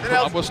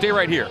 We'll stay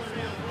right here.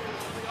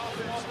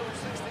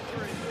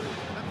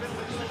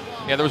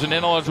 Yeah, there was an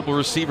ineligible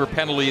receiver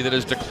penalty that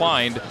has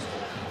declined.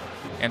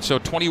 And so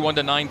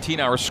 21-19,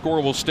 our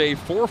score will stay.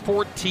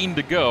 4:14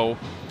 to go.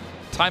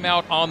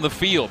 Timeout on the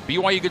field.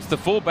 BYU gets the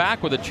ball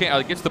back with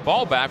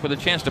a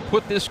chance to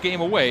put this game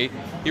away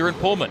here in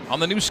Pullman on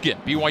the new skin,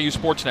 BYU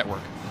Sports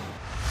Network.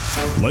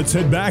 Let's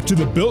head back to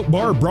the Built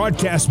Bar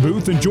broadcast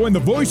booth and join the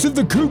voice of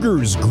the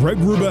Cougars, Greg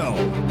Wrubell.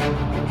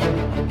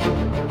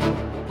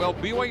 Well,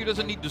 BYU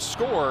doesn't need to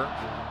score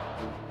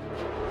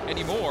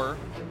anymore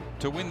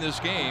to win this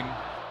game,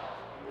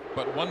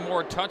 but one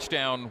more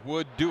touchdown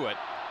would do it,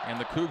 and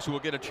the Cougs will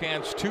get a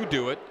chance to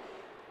do it,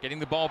 getting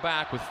the ball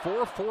back with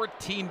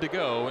 4:14 to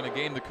go in a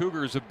game the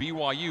Cougars of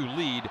BYU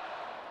lead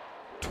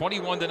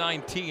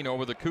 21-19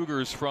 over the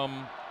Cougars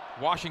from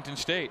Washington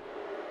State.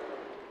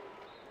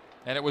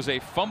 And it was a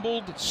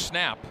fumbled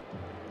snap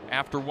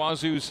after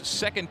Wazoo's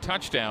second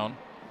touchdown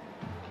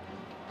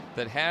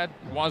that had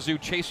Wazoo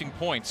chasing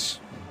points,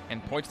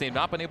 and points they've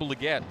not been able to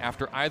get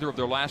after either of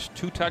their last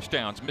 2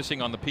 touchdowns,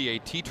 missing on the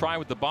PAT try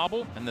with the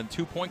bobble and then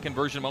 2-point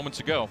conversion moments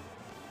ago.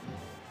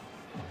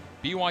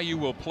 BYU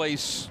will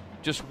place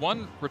just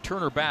one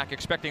returner back,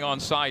 expecting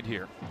onside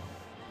here.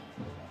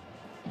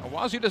 Now,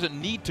 Wazoo doesn't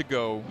need to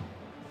go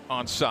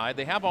onside.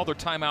 They have all their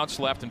timeouts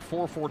left and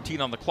 4:14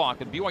 on the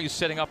clock, and BYU is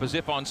setting up as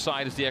if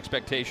onside is the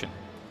expectation.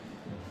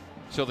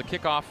 So the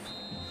kickoff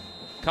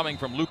coming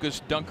from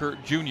Lucas Dunker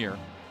Jr.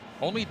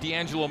 Only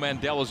D'Angelo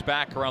Mandel is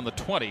back around the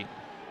 20,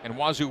 and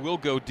Wazoo will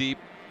go deep,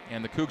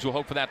 and the Cougs will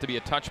hope for that to be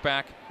a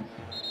touchback,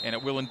 and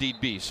it will indeed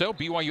be. So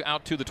BYU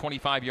out to the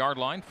 25-yard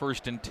line,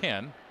 1st and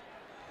 10.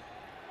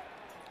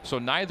 So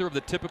neither of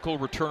the typical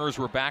returners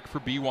were back for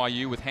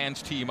BYU with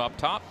Hans team up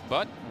top,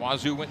 but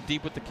Wazoo went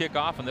deep with the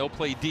kickoff, and they'll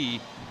play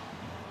D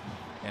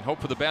and hope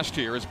for the best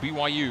here as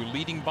BYU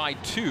leading by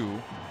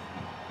 2.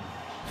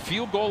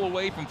 Field goal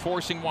away from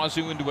forcing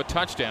Wazoo into a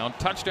touchdown.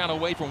 Touchdown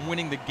away from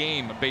winning the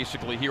game,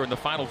 basically, here in the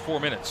final 4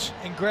 minutes.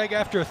 And Greg,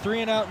 after a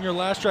 3-and-out in your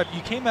last drive,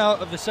 you came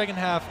out of the second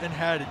half and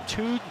had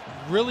 2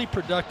 really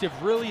productive,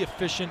 really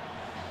efficient,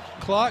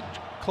 clock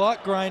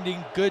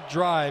grinding, good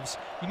drives.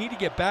 You need to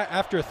get back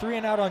after a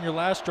 3-and-out on your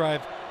last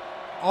drive.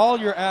 All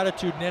your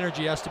attitude and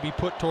energy has to be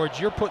put towards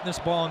you're putting this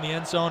ball in the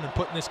end zone and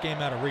putting this game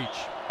out of reach.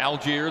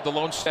 Algier, the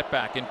lone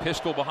setback in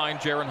pistol behind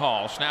Jaron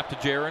Hall. Snap to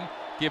Jaron.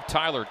 Give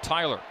Tyler.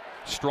 Tyler,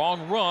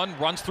 strong run,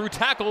 runs through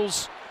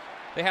tackles.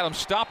 They had him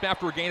stopped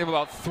after a gain of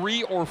about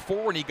 3 or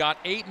 4, and he got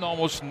 8 and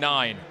almost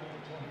 9.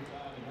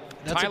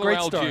 That's Tyler a great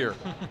Algier.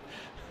 start.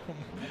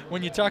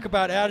 When you talk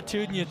about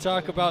attitude and you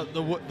talk about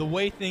the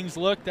way things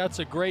look, that's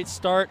a great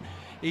start.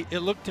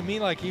 It looked to me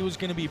like he was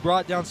going to be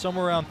brought down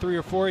somewhere around 3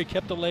 or 4. He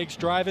kept the legs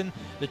driving.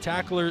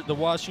 The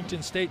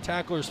Washington State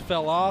tacklers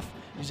fell off.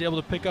 He's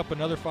able to pick up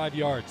another 5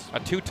 yards. A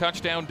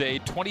 2-touchdown day,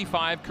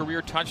 25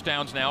 career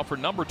touchdowns now for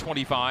number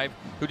 25,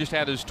 who just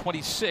had his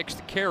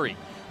 26th carry.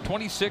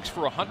 26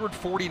 for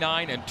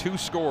 149 and 2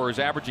 scores,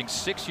 averaging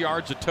 6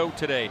 yards a tote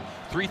today.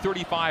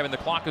 3:35 and the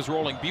clock is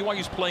rolling.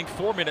 BYU's playing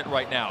 4-minute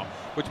right now,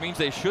 which means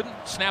they shouldn't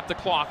snap the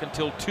ball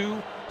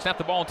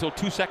until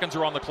 2 seconds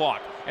are on the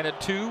clock. And at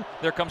 2,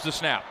 there comes the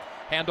snap.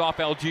 Handoff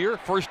Algier,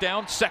 first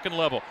down, second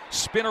level.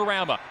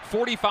 Spinorama,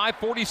 45,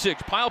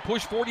 46, pile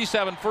push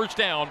 47, first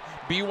down,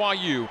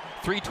 BYU,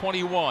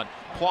 3:21.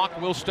 Clock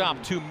will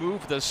stop to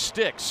move the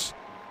sticks.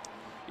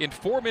 In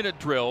 4-minute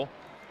drill,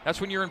 that's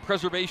when you're in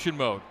preservation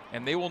mode,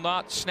 and they will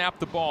not snap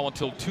the ball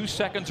until 2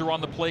 seconds are on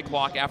the play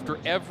clock after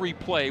every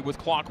play with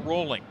clock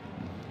rolling.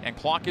 And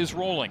clock is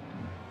rolling.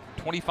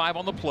 25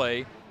 on the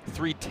play,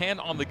 3:10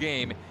 on the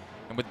game.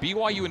 And with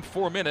BYU in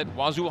 4-minute,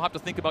 Wazoo will have to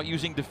think about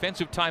using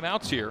defensive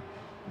timeouts here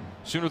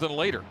sooner than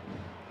later.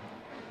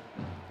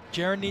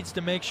 Jaron needs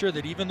to make sure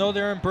that even though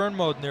they're in burn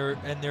mode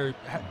and they're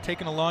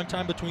taking a long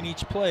time between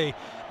each play,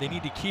 they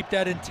need to keep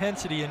that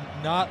intensity and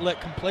not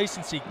let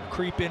complacency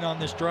creep in on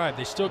this drive.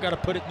 They still got to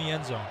put it in the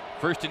end zone.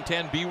 1st and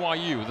 10,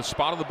 BYU. The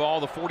spot of the ball,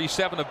 the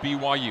 47 of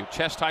BYU.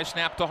 Chest high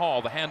snap to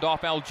Hall. The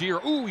handoff, Algier.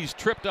 Ooh, he's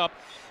tripped up.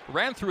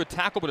 Ran through a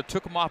tackle, but it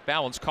took him off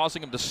balance,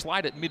 causing him to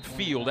slide at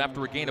midfield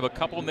after a gain of a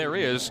couple. And there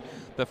is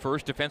the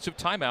first defensive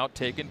timeout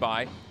taken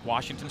by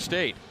Washington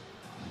State.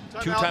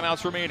 2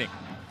 timeouts remaining.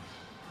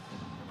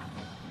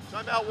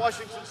 Timeout,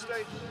 Washington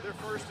State, their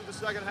first of the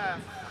second half.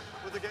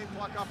 With the game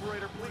clock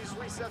operator, please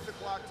reset the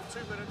clock to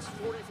 2 minutes,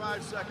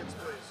 45 seconds,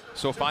 please.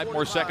 So 5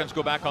 more seconds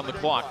go back on the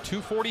clock.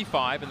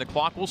 2:45, and the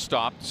clock will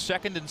stop.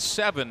 2nd and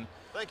 7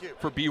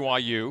 for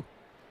BYU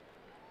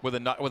with a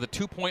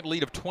 2-point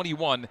lead of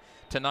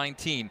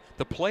 21-19.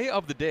 The play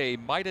of the day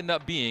might end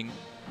up being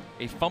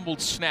a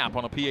fumbled snap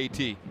on a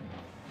PAT.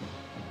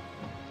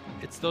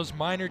 It's those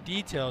minor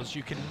details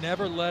you can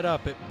never let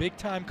up. At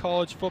big-time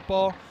college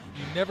football,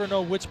 you never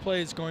know which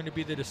play is going to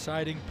be the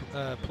deciding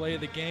play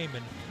of the game.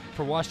 And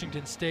for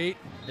Washington State,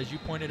 as you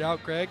pointed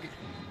out, Greg,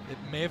 it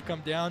may have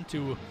come down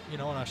to an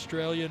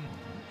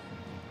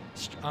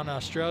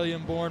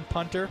Australian-born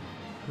punter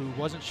who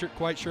wasn't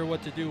quite sure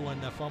what to do when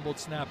the fumbled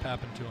snap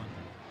happened to him.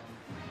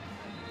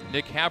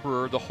 Nick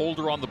Haberer, the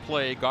holder on the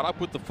play, got up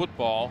with the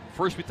football.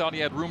 First we thought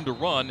he had room to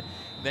run,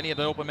 then he had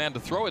an open man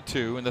to throw it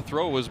to, and the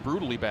throw was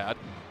brutally bad.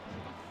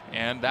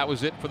 And that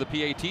was it for the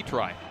PAT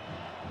try.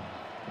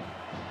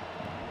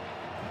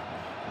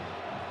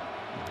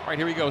 All right,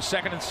 here we go.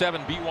 2nd and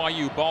 7,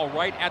 BYU. Ball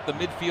right at the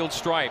midfield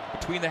stripe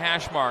between the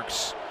hash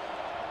marks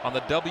on the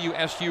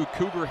WSU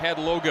Cougar head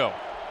logo.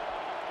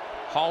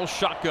 Hall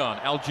shotgun.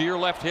 Algier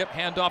left hip.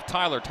 Handoff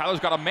Tyler. Tyler's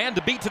got a man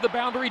to beat to the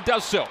boundary.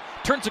 Does so.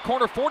 Turns the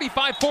corner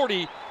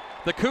 45-40.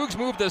 The Cougs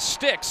move the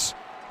sticks.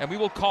 And we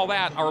will call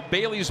that our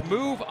Bailey's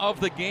move of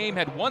the game.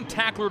 Had one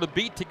tackler to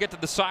beat to get to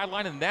the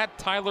sideline, and that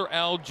Tyler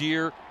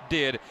Algier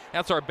did.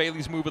 That's our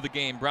Bailey's move of the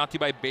game, brought to you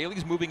by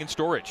Bailey's Moving and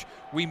Storage.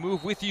 We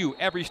move with you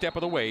every step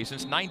of the way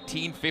since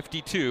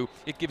 1952.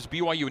 It gives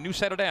BYU a new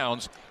set of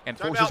downs and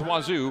forces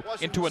Wazoo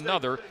into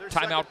another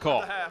timeout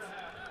call.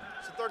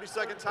 It's a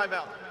 30-second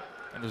timeout.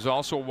 And there's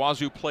also a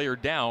Wazoo player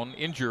down,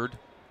 injured,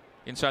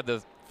 inside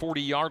the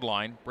 40-yard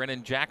line.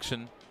 Brennan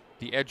Jackson,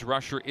 the edge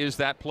rusher, is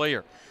that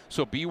player.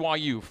 So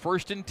BYU,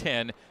 1st and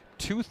 10,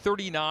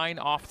 2:39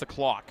 off the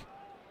clock,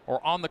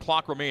 or on the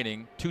clock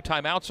remaining. 2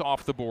 timeouts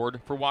off the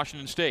board for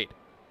Washington State.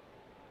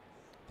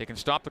 They can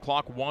stop the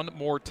clock one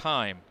more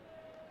time.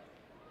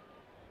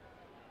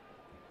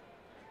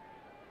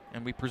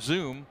 And we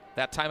presume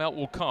that timeout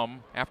will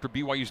come after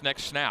BYU's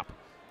next snap.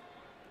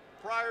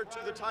 Prior to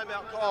the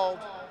timeout called,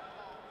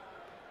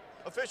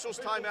 officials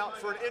timeout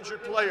for an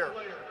injured player.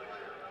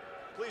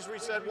 Please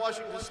reset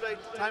Washington State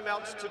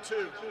timeouts to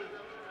 2.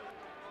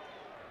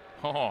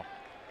 Oh.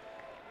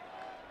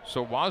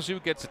 So Wazoo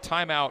gets a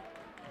timeout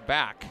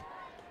back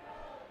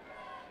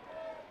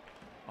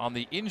on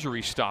the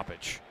injury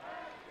stoppage.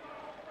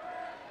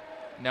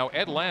 Now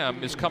Ed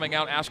Lamb is coming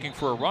out asking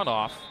for a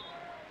runoff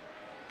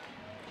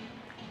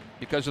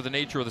because of the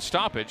nature of the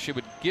stoppage. It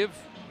would give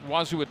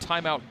Wazoo a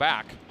timeout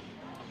back.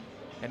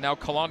 And now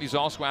Kalani's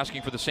also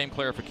asking for the same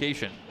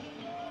clarification.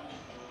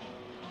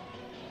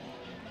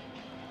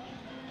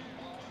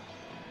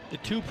 The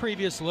 2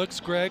 previous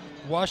looks, Greg,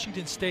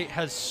 Washington State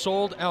has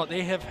sold out.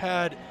 They have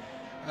had,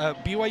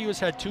 BYU has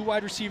had 2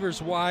 wide receivers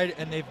wide,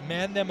 and they've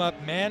manned them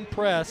up, man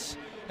press,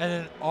 and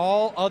then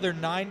all other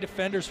 9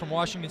 defenders from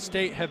Washington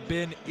State have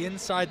been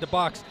inside the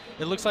box.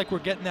 It looks like we're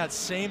getting that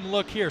same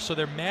look here. So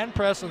they're man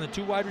press on the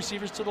 2 wide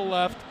receivers to the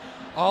left.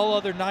 All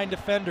other 9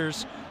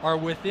 defenders are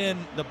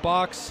within the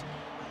box.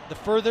 The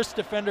furthest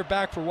defender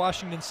back for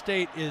Washington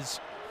State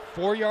is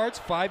 4 yards,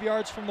 5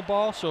 yards from the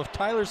ball. So if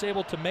Tyler's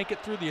able to make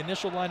it through the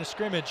initial line of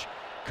scrimmage,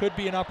 could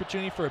be an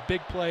opportunity for a big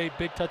play,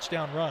 big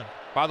touchdown run.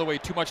 By the way,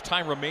 too much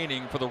time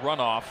remaining for the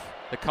runoff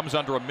that comes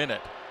under a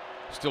minute.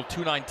 Still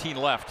 2:19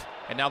 left,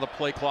 and now the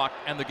play clock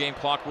and the game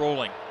clock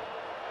rolling.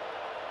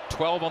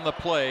 12 on the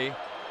play,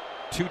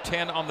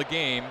 2:10 on the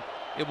game.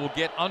 It will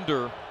get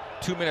under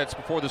 2 minutes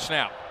before the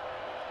snap.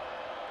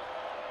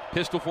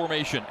 Pistol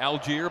formation,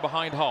 Algier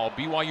behind Hall.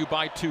 BYU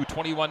by 2,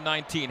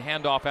 21-19,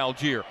 handoff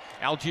Algier.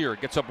 Algier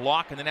gets a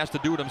block and then has to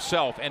do it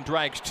himself and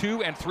drags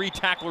 2 and 3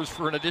 tacklers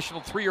for an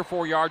additional 3 or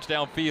 4 yards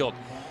downfield.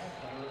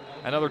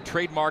 Another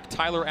trademark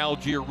Tyler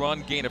Algier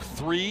run, gain of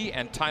 3,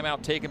 and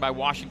timeout taken by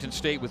Washington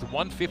State with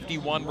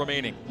 1:51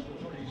 remaining.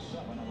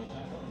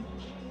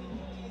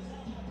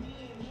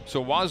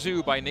 So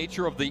Wazoo, by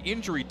nature of the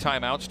injury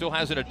timeout, still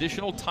has an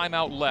additional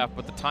timeout left,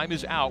 but the time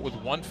is out with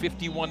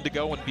 1:51 to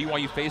go and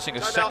BYU facing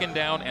a second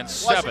down and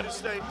 7. Washington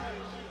State,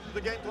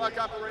 the game clock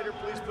operator,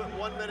 please put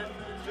 1 minute,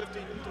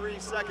 53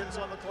 seconds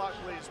on the clock,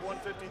 please.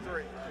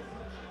 1:53.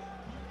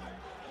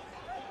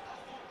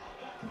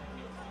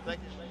 Thank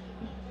you.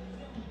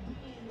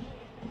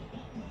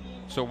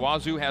 So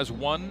Wazoo has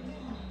 1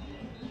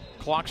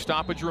 clock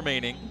stoppage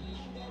remaining.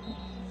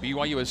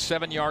 BYU has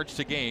 7 yards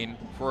to gain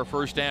for a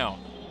first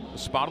down. The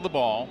spot of the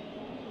ball,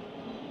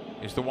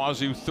 is the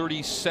Wazoo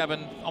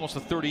 37, almost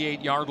the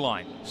 38-yard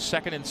line.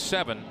 2nd and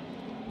 7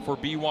 for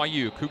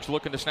BYU. Cougs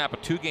looking to snap a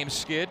 2-game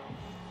skid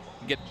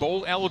and get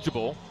bowl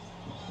eligible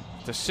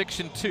to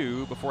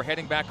 6-2 before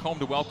heading back home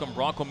to welcome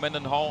Bronco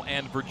Mendenhall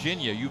and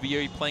Virginia.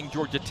 UVA playing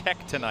Georgia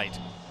Tech tonight.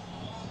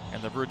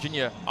 And the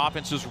Virginia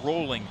offense is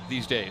rolling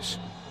these days.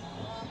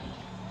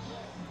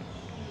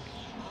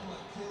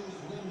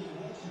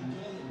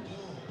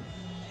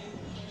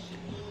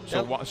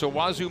 So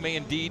Wazoo may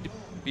indeed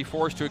be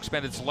forced to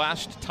expend its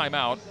last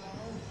timeout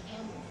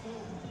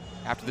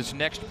after this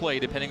next play,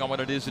 depending on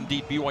what it is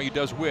indeed BYU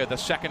does with a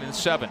 2nd and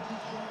 7.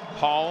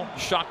 Hall,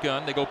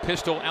 shotgun, they go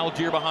pistol,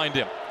 Algier behind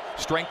him.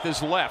 Strength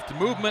is left.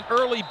 Movement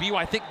early, BYU,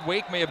 I think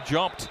Wake may have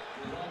jumped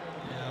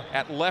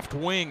at left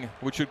wing,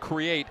 which would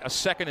create a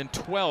 2nd and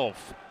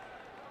 12.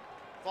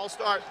 False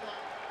start.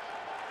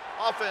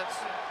 Offense.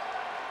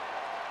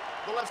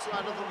 The left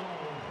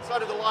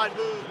side of the line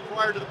moved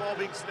prior to the ball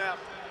being snapped.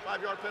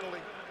 5-yard penalty.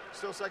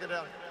 Still 2nd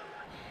down.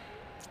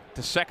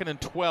 To 2nd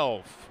and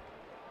 12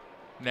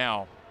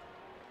 now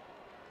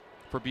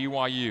for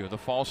BYU. The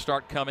false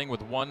start coming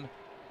with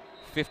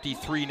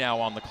 1:53 now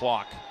on the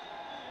clock.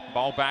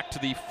 Ball back to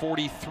the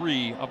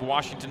 43 of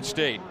Washington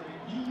State.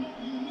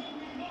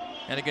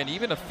 And again,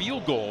 even a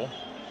field goal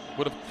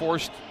would have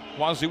forced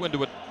Wazoo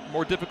into a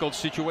more difficult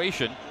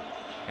situation.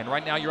 And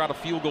right now you're out of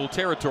field goal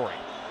territory.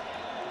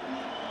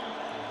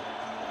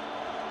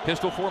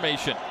 Pistol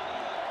formation.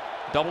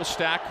 Double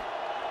stack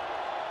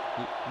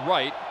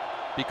right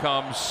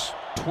becomes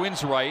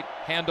twins right.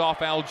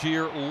 Handoff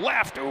Algier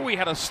left. Ooh, he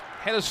had a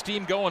head of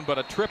steam going, but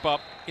a trip up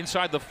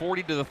inside the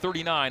 40 to the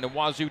 39, and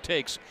Wazoo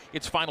takes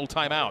its final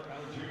timeout.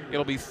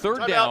 It'll be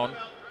 3rd down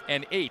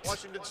and 8.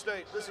 Washington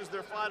State, this is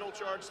their final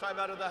charge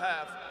timeout of the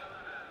half.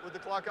 With the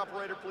clock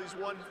operator, please,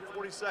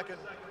 1:42.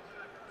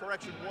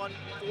 Correction,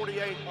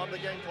 1:48 on the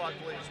game clock,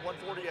 please.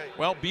 1:48.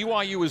 Well,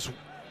 BYU is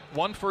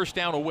 1 first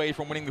down away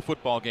from winning the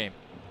football game.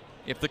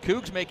 If the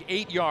Cougs make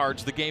 8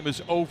 yards, the game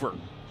is over.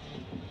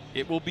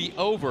 It will be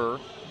over.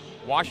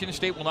 Washington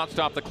State will not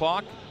stop the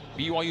clock.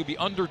 BYU will be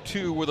under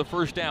 2 with a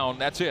first down.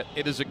 That's it.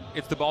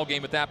 It's the ball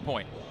game at that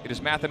point. It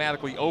is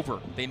mathematically over.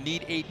 They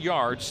need 8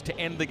 yards to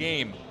end the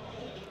game.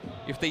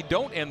 If they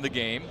don't end the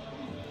game,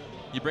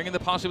 you bring in the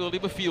possibility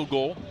of a field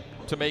goal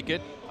to make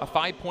it a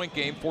 5-point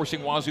game,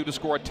 forcing Wazoo to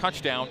score a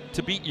touchdown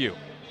to beat you.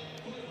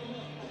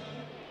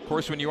 Of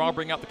course, when you all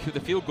bring out the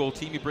field goal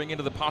team, you bring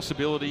into the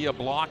possibility of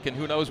block, and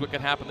who knows what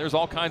could happen. There's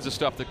all kinds of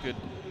stuff that could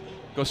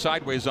go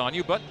sideways on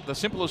you, but the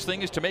simplest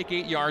thing is to make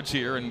 8 yards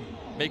here and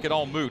make it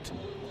all moot.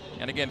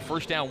 And again,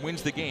 first down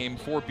wins the game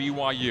for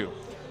BYU.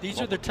 These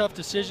are the tough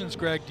decisions,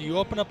 Greg. Do you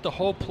open up the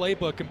whole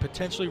playbook and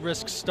potentially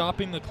risk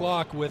stopping the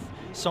clock with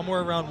somewhere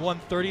around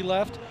 1:30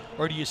 left,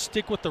 or do you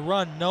stick with the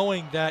run,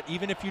 knowing that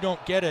even if you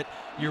don't get it,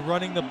 you're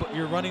running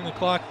the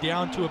clock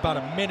down to about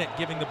a minute,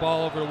 giving the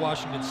ball over to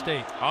Washington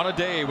State? On a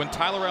day when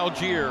Tyler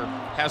Algier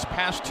has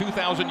passed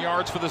 2,000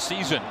 yards for the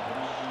season,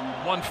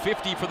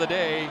 150 for the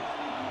day,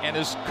 and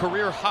his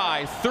career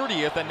high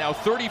 30th and now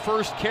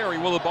 31st carry,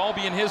 will the ball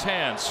be in his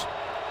hands?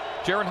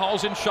 Jaron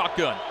Hall's in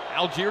shotgun.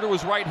 Algier to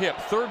his right hip.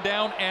 3rd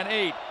down and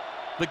 8.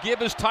 The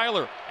give is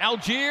Tyler.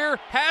 Algier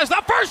has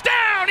the first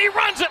down. He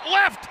runs it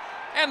left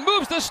and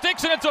moves the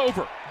sticks, and it's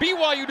over.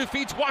 BYU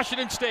defeats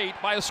Washington State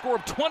by a score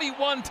of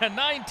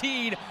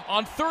 21-19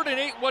 on 3rd and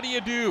 8. What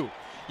do?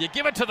 You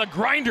give it to the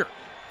grinder,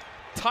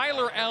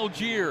 Tyler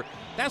Algier.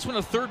 That's when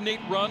a 3rd and 8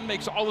 run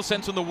makes all the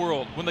sense in the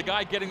world, when the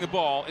guy getting the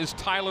ball is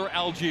Tyler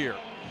Algier.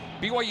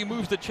 BYU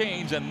moves the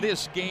chains, and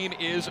this game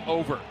is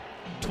over.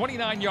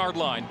 29-yard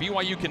line.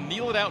 BYU can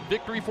kneel it out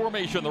victory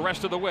formation the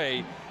rest of the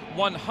way.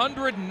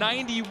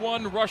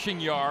 191 rushing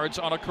yards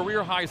on a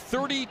career-high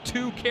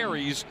 32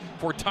 carries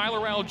for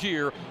Tyler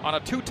Algier on a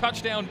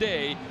 2-touchdown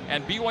day,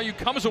 and BYU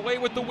comes away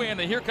with the win,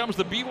 and here comes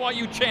the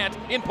BYU chant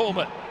in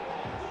Pullman.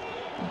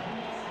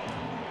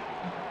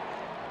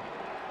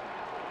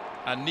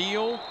 A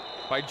kneel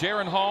by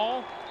Jaron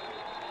Hall.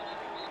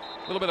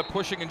 A little bit of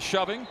pushing and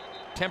shoving.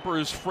 Temper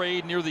is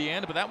frayed near the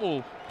end, but that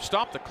will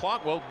stop the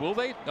clock. Well, will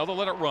they? No, they'll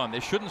let it run. They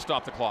shouldn't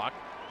stop the clock.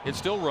 It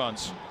still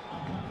runs.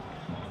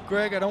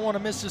 Greg, I don't want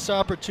to miss this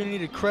opportunity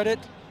to credit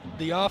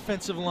the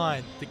offensive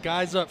line, the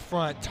guys up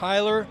front.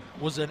 Tyler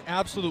was an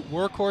absolute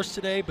workhorse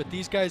today, but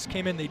these guys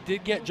came in. They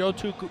did get Joe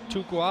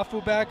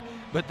Tukuafu back,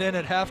 but then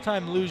at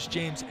halftime lose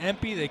James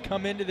Empey. They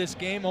come into this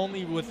game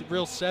only with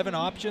real 7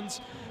 options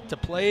to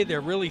play.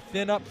 They're really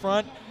thin up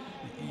front.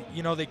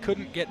 You know, they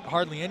couldn't get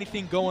hardly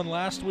anything going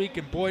last week,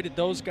 and boy, did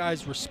those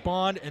guys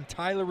respond, and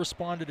Tyler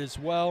responded as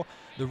well.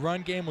 The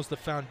run game was the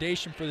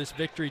foundation for this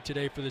victory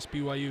today for this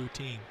BYU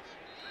team.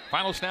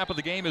 Final snap of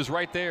the game is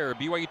right there.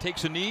 BYU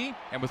takes a knee,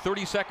 and with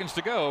 30 seconds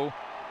to go,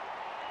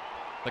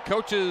 the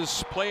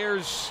coaches,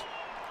 players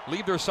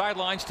leave their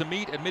sidelines to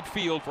meet at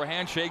midfield for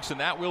handshakes, and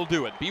that will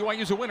do it.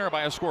 BYU's a winner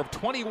by a score of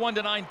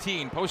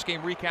 21-19.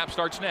 Post-game recap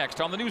starts next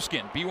on the new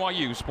skin,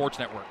 BYU Sports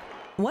Network.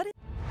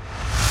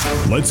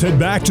 Let's head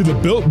back to the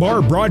Built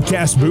Bar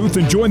broadcast booth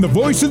and join the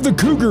voice of the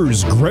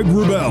Cougars, Greg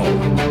Wrubell.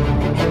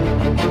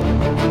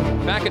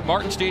 Back at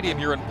Martin Stadium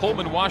here in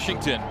Pullman,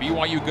 Washington,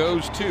 BYU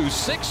goes to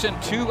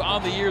 6-2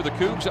 on the year. The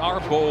Cougs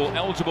are bowl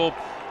eligible.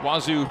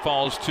 Wazoo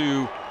falls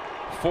to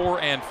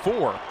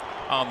 4-4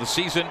 on the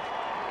season.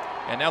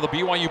 And now the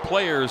BYU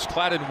players,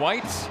 clad in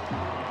white,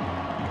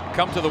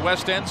 come to the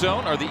west end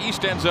zone, or the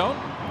east end zone,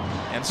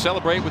 and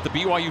celebrate with the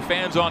BYU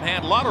fans on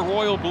hand. A lot of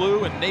royal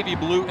blue and navy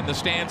blue in the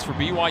stands for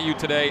BYU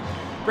today.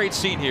 Great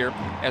scene here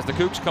as the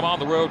Cougs come on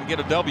the road and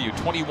get a W,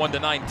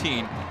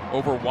 21-19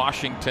 over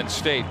Washington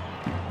State.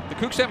 The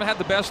Cougs haven't had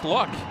the best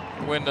luck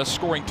when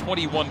scoring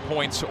 21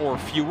 points or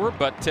fewer,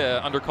 but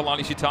under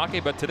Kalani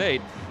Sitake. But today,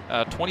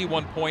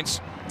 21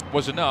 points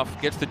was enough.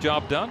 Gets the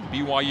job done.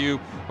 BYU,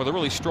 with a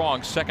really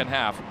strong second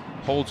half,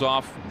 holds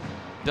off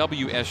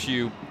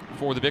WSU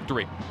for the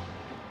victory.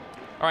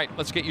 All right,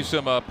 let's get you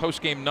some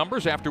post-game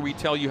numbers after we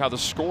tell you how the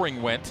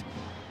scoring went.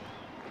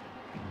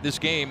 This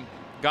game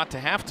got to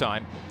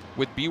halftime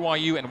with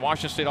BYU and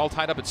Washington State all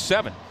tied up at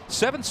 7.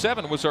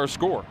 7-7 was our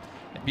score.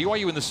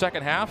 BYU in the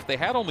second half, they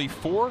had only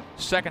 4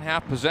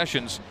 second-half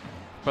possessions,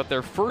 but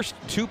their first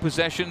 2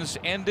 possessions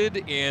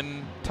ended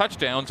in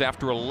touchdowns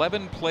after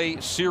 11-play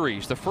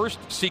series. The first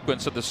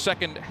sequence of the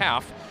second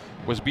half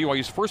was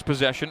BYU's first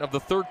possession of the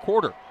third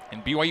quarter,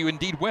 and BYU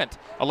indeed went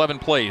 11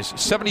 plays,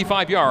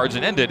 75 yards,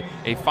 and ended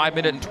a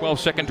 5-minute and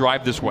 12-second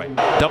drive this way.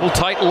 Double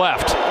tight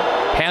left,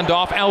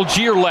 handoff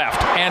Algier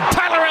left, and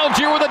Tyler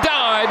Algier with a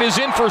dive is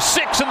in for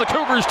 6, and the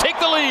Cougars take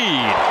the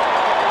lead.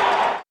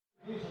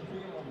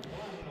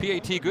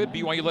 PAT good.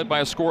 BYU led by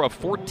a score of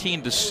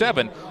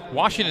 14-7.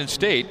 Washington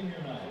State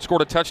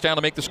scored a touchdown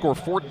to make the score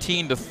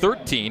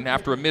 14-13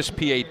 after a missed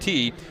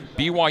PAT.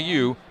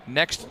 BYU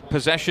next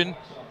possession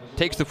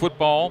takes the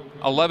football,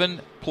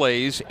 11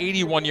 plays,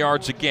 81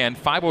 yards again,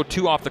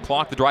 5:02 off the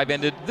clock. The drive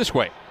ended this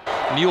way.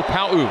 Neil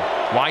Pau'u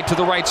wide to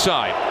the right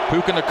side.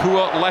 Puka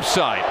Nacua left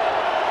side.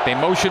 They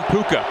motion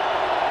Puka.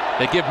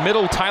 They give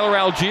middle Tyler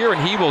Algier,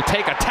 and he will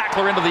take a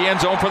tackler into the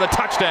end zone for the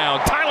touchdown.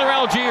 Tyler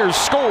Algier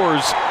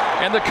scores,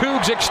 and the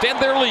Cougs extend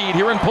their lead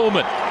here in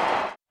Pullman.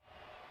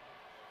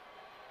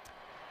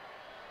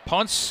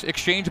 Punts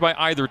exchanged by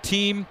either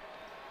team.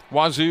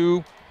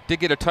 Wazoo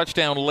did get a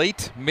touchdown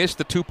late, missed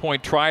the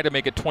 2-point try to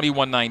make it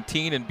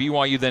 21-19, and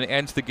BYU then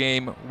ends the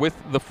game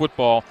with the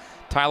football.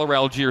 Tyler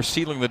Algier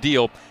sealing the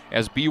deal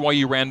as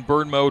BYU ran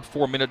burn mode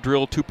 4-minute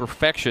drill to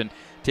perfection,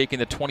 taking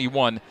the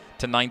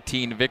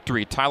 21-19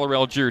 victory. Tyler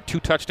Algier, 2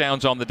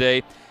 touchdowns on the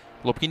day.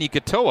 Lopini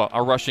Katoa,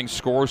 a rushing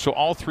score, so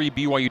all 3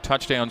 BYU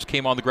touchdowns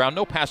came on the ground.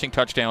 No passing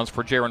touchdowns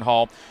for Jaron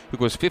Hall, who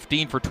goes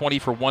 15 for 20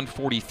 for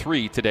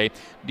 143 today.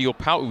 Neil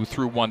Pau'u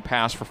threw 1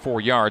 pass for 4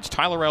 yards.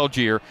 Tyler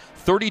Algier,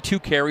 32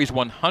 carries,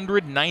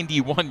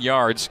 191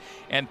 yards,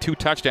 and 2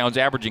 touchdowns,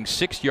 averaging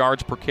 6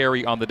 yards per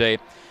carry on the day.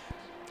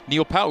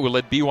 Neil Pau'u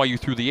led BYU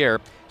through the air,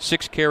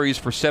 6 carries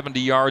for 70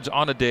 yards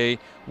on a day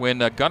when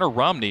Gunnar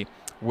Romney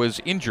was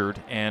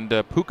injured, and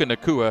Puka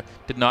Nacua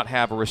did not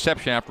have a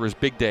reception after his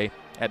big day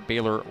at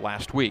Baylor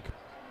last week.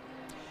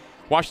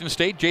 Washington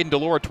State, Jaden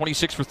Delora,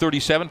 26 for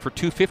 37 for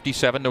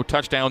 257, no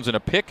touchdowns and a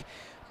pick.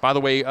 By the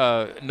way,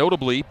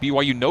 notably,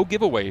 BYU no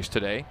giveaways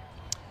today,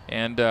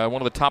 and one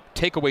of the top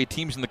takeaway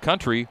teams in the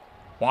country,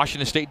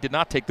 Washington State did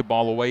not take the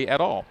ball away at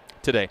all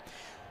today.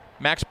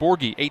 Max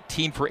Borghi,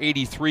 18 for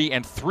 83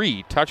 and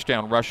 3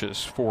 touchdown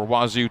rushes for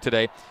Wazoo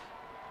today.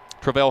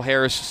 Travell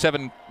Harris,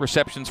 7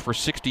 receptions for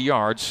 60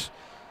 yards,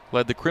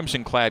 led the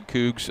crimson-clad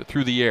Cougs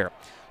through the air.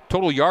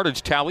 Total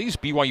yardage tallies,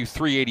 BYU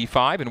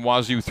 385 and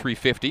Wazoo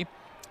 350.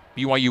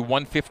 BYU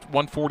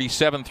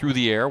 147 through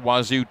the air,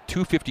 Wazoo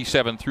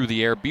 257 through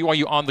the air.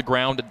 BYU on the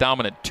ground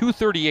dominant,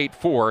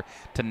 238-4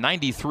 to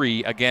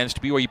 93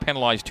 against. BYU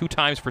penalized 2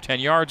 times for 10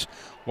 yards,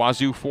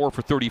 Wazoo 4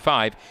 for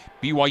 35.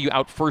 BYU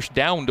out first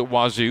down to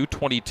Wazoo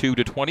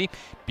 22-20.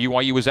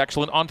 BYU was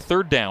excellent on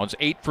third downs,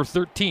 8 for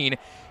 13,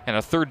 and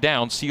a third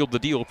down sealed the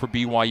deal for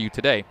BYU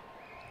today.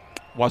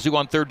 Wazoo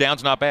on third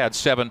downs, not bad,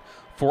 7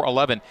 for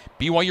 11.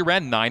 BYU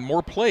ran 9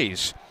 more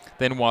plays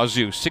than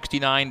Wazoo,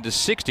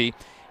 69-60.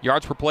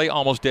 Yards per play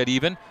almost dead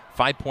even,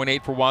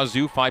 5.8 for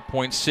Wazoo,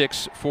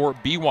 5.6 for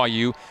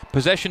BYU.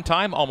 Possession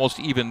time almost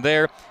even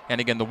there.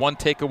 And again, the one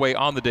takeaway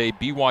on the day,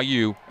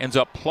 BYU ends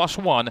up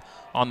 +1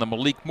 on the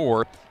Malik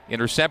Moore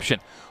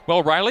interception.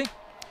 Well, Riley,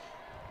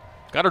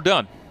 got her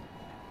done.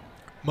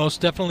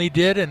 Most definitely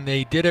did, and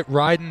they did it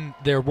riding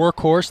their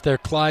workhorse, their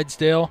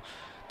Clydesdale,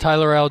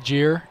 Tyler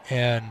Algier,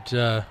 and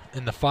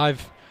in the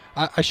 5.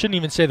 I shouldn't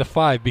even say the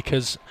 5,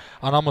 because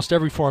on almost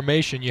every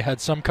formation you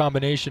had some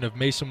combination of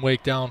Mason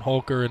Wake, Dallin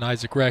Holker, and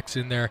Isaac Rex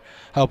in there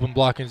helping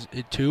blocking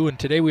it too. And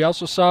today we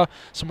also saw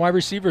some wide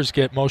receivers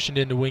get motioned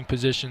into wing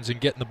positions and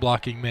get in the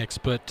blocking mix.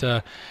 But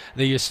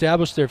they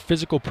established their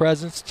physical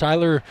presence.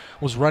 Tyler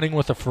was running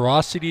with a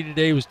ferocity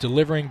today. He was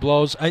delivering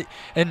blows.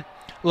 And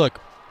look,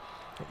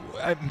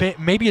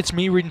 maybe it's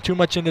me reading too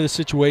much into the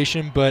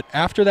situation, but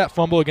after that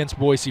fumble against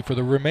Boise, for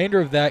the remainder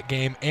of that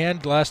game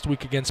and last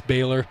week against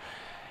Baylor,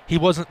 he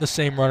wasn't the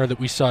same runner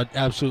that we saw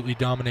absolutely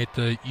dominate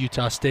the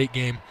Utah State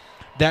game.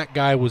 That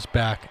guy was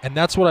back. And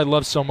that's what I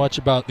love so much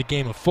about the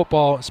game of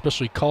football,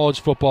 especially college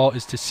football,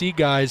 is to see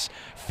guys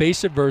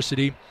face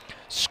adversity,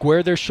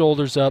 square their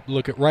shoulders up,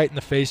 look it right in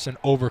the face, and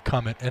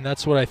overcome it. And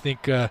that's what I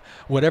think,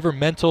 whatever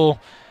mental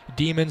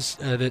demons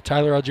that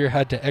Tyler Allgeier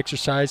had to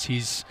exercise,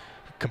 he's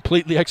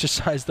completely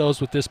exercised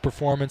those with this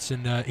performance,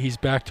 and he's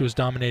back to his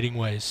dominating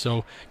ways.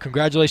 So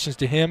congratulations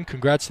to him.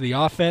 Congrats to the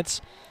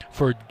offense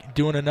for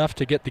doing enough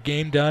to get the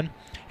game done.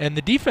 And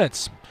the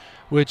defense,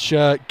 which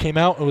came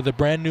out with a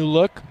brand new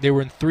look. They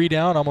were in 3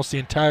 down almost the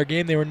entire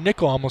game. They were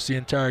nickel almost the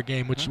entire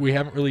game, which we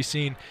haven't really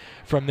seen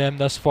from them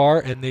thus far.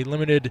 And they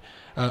limited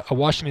a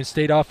Washington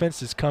State offense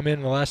that's come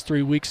in the last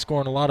 3 weeks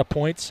scoring a lot of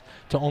points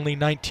to only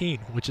 19,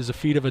 which is a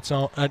feat of its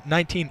own.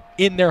 19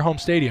 in their home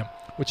stadium,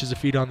 which is a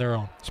feat on their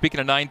own. Speaking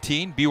of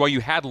 19,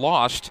 BYU had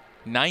lost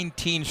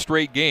 19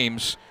 straight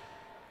games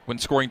when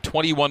scoring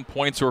 21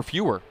 points or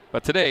fewer.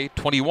 But today,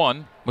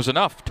 21 was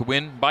enough to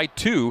win by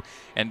 2,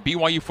 and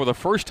BYU for the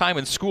first time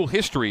in school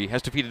history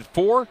has defeated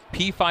 4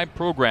 P5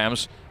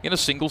 programs in a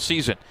single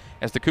season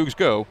as the Cougs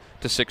go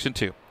to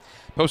 6-2.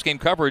 Post-game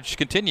coverage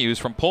continues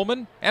from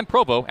Pullman and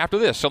Provo after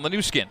this on the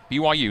new Skin,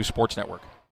 BYU Sports Network.